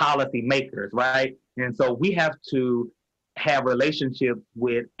of policymakers, right? And so we have to have relationships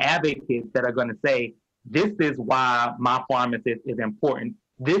with advocates that are going to say, this is why my pharmacist is important.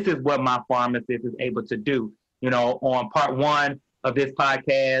 This is what my pharmacist is able to do. On part one of this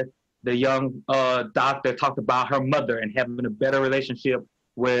podcast, the young doctor talked about her mother and having a better relationship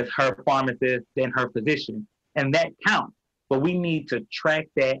with her pharmacist than her physician. And that counts. But we need to track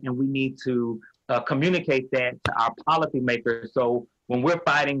that, and we need to communicate that to our policymakers. So when we're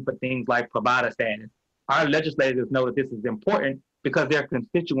fighting for things like provider status, our legislators know that this is important because their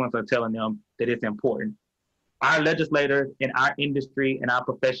constituents are telling them that it's important. Our legislators in our industry, in our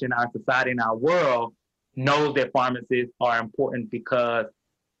profession, our society, in our world knows that pharmacists are important because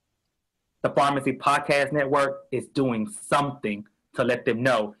the Pharmacy Podcast Network is doing something to let them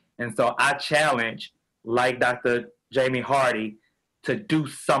know. And so I challenge, like Dr. Jamie Hardy, to do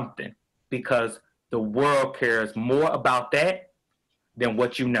something because the world cares more about that than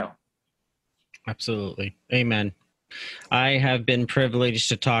what you know. Absolutely. Amen. I have been privileged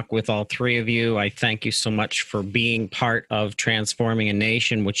to talk with all three of you. I thank you so much for being part of Transforming a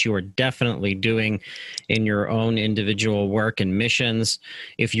Nation, which you are definitely doing in your own individual work and missions.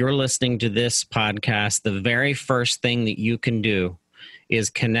 If you're listening to this podcast, the very first thing that you can do is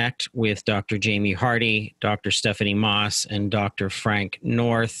connect with Dr. Jamie Hardy, Dr. Stephanie Moss, and Dr. Frank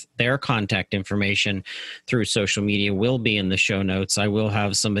North. Their contact information through social media will be in the show notes. I will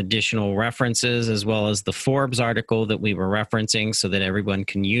have some additional references as well as the Forbes article that we were referencing so that everyone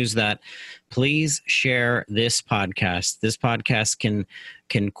can use that. Please share this podcast. This podcast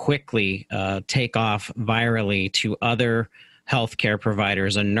can quickly take off virally to other healthcare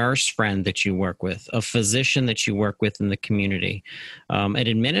providers, a nurse friend that you work with, a physician that you work with in the community, an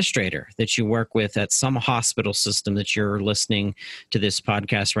administrator that you work with at some hospital system that you're listening to this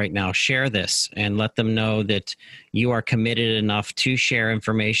podcast right now. Share this and let them know that you are committed enough to share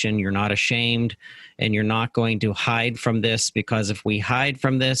information. You're not ashamed and you're not going to hide from this, because if we hide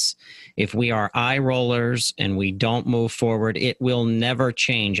from this, if we are eye rollers and we don't move forward, it will never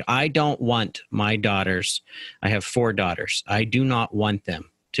change. I don't want my daughters, I have 4 daughters, I do not want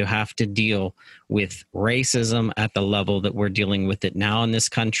them to have to deal with racism at the level that we're dealing with it now in this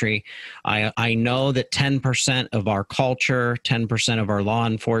country. I know that 10% of our culture, 10% of our law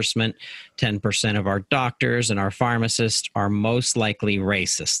enforcement, 10% of our doctors and our pharmacists are most likely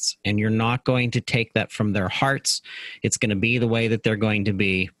racists. And you're not going to take that from their hearts. It's going to be the way that they're going to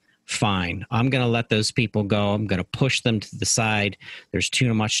be. Fine. I'm going to let those people go. I'm going to push them to the side. There's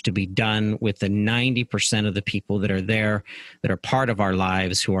too much to be done with the 90% of the people that are there, that are part of our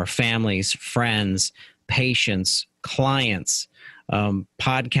lives, who are families, friends, patients, clients,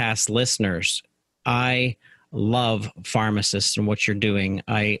 podcast listeners. I love pharmacists and what you're doing.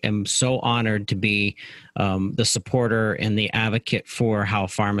 I am so honored to be the supporter and the advocate for how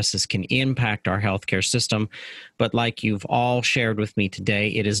pharmacists can impact our healthcare system. But like you've all shared with me today,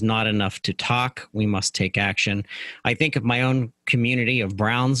 it is not enough to talk. We must take action. I think of my own community of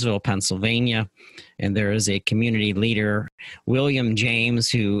Brownsville, Pennsylvania, and there is a community leader, William James,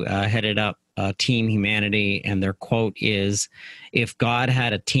 who headed up Team Humanity, and their quote is, "If God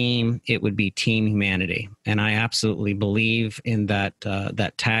had a team, it would be Team Humanity." And I absolutely believe in that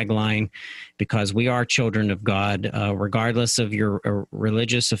tagline, because we are children of God, regardless of your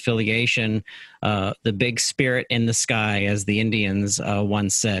religious affiliation. The big spirit in the sky, as the Indians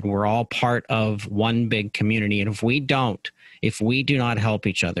once said, we're all part of one big community. And if we do not help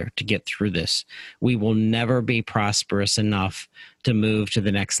each other to get through this, we will never be prosperous enough to move to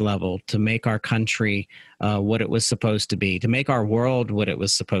the next level, to make our country what it was supposed to be, to make our world what it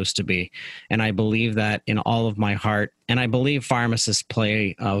was supposed to be. And I believe that in all of my heart. And I believe pharmacists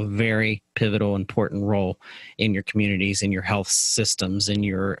play a very pivotal, important role in your communities, in your health systems, in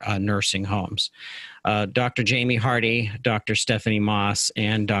your nursing homes. Dr. Jamie Hardy, Dr. Stephanie Moss,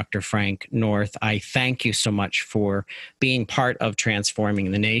 and Dr. Frank North, I thank you so much for being part of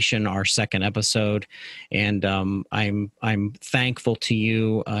Transforming the Nation, our second episode. And I'm thankful to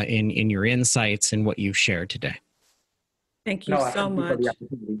you in your insights and what you've shared today. Thank you so much.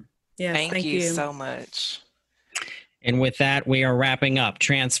 Yes, thank you so much. And with that, we are wrapping up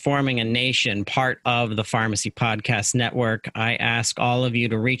Transforming a Nation, part of the Pharmacy Podcast Network. I ask all of you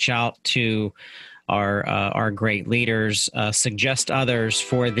to reach out to our great leaders, suggest others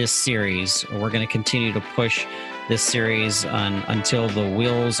for this series. We're going to continue to push this series until the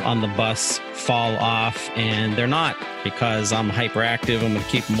wheels on the bus fall off, and they're not, because I'm hyperactive. I'm going to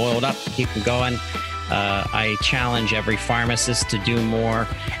keep them oiled up, keep them going. I challenge every pharmacist to do more.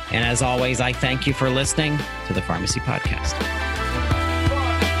 And as always, I thank you for listening to the Pharmacy Podcast.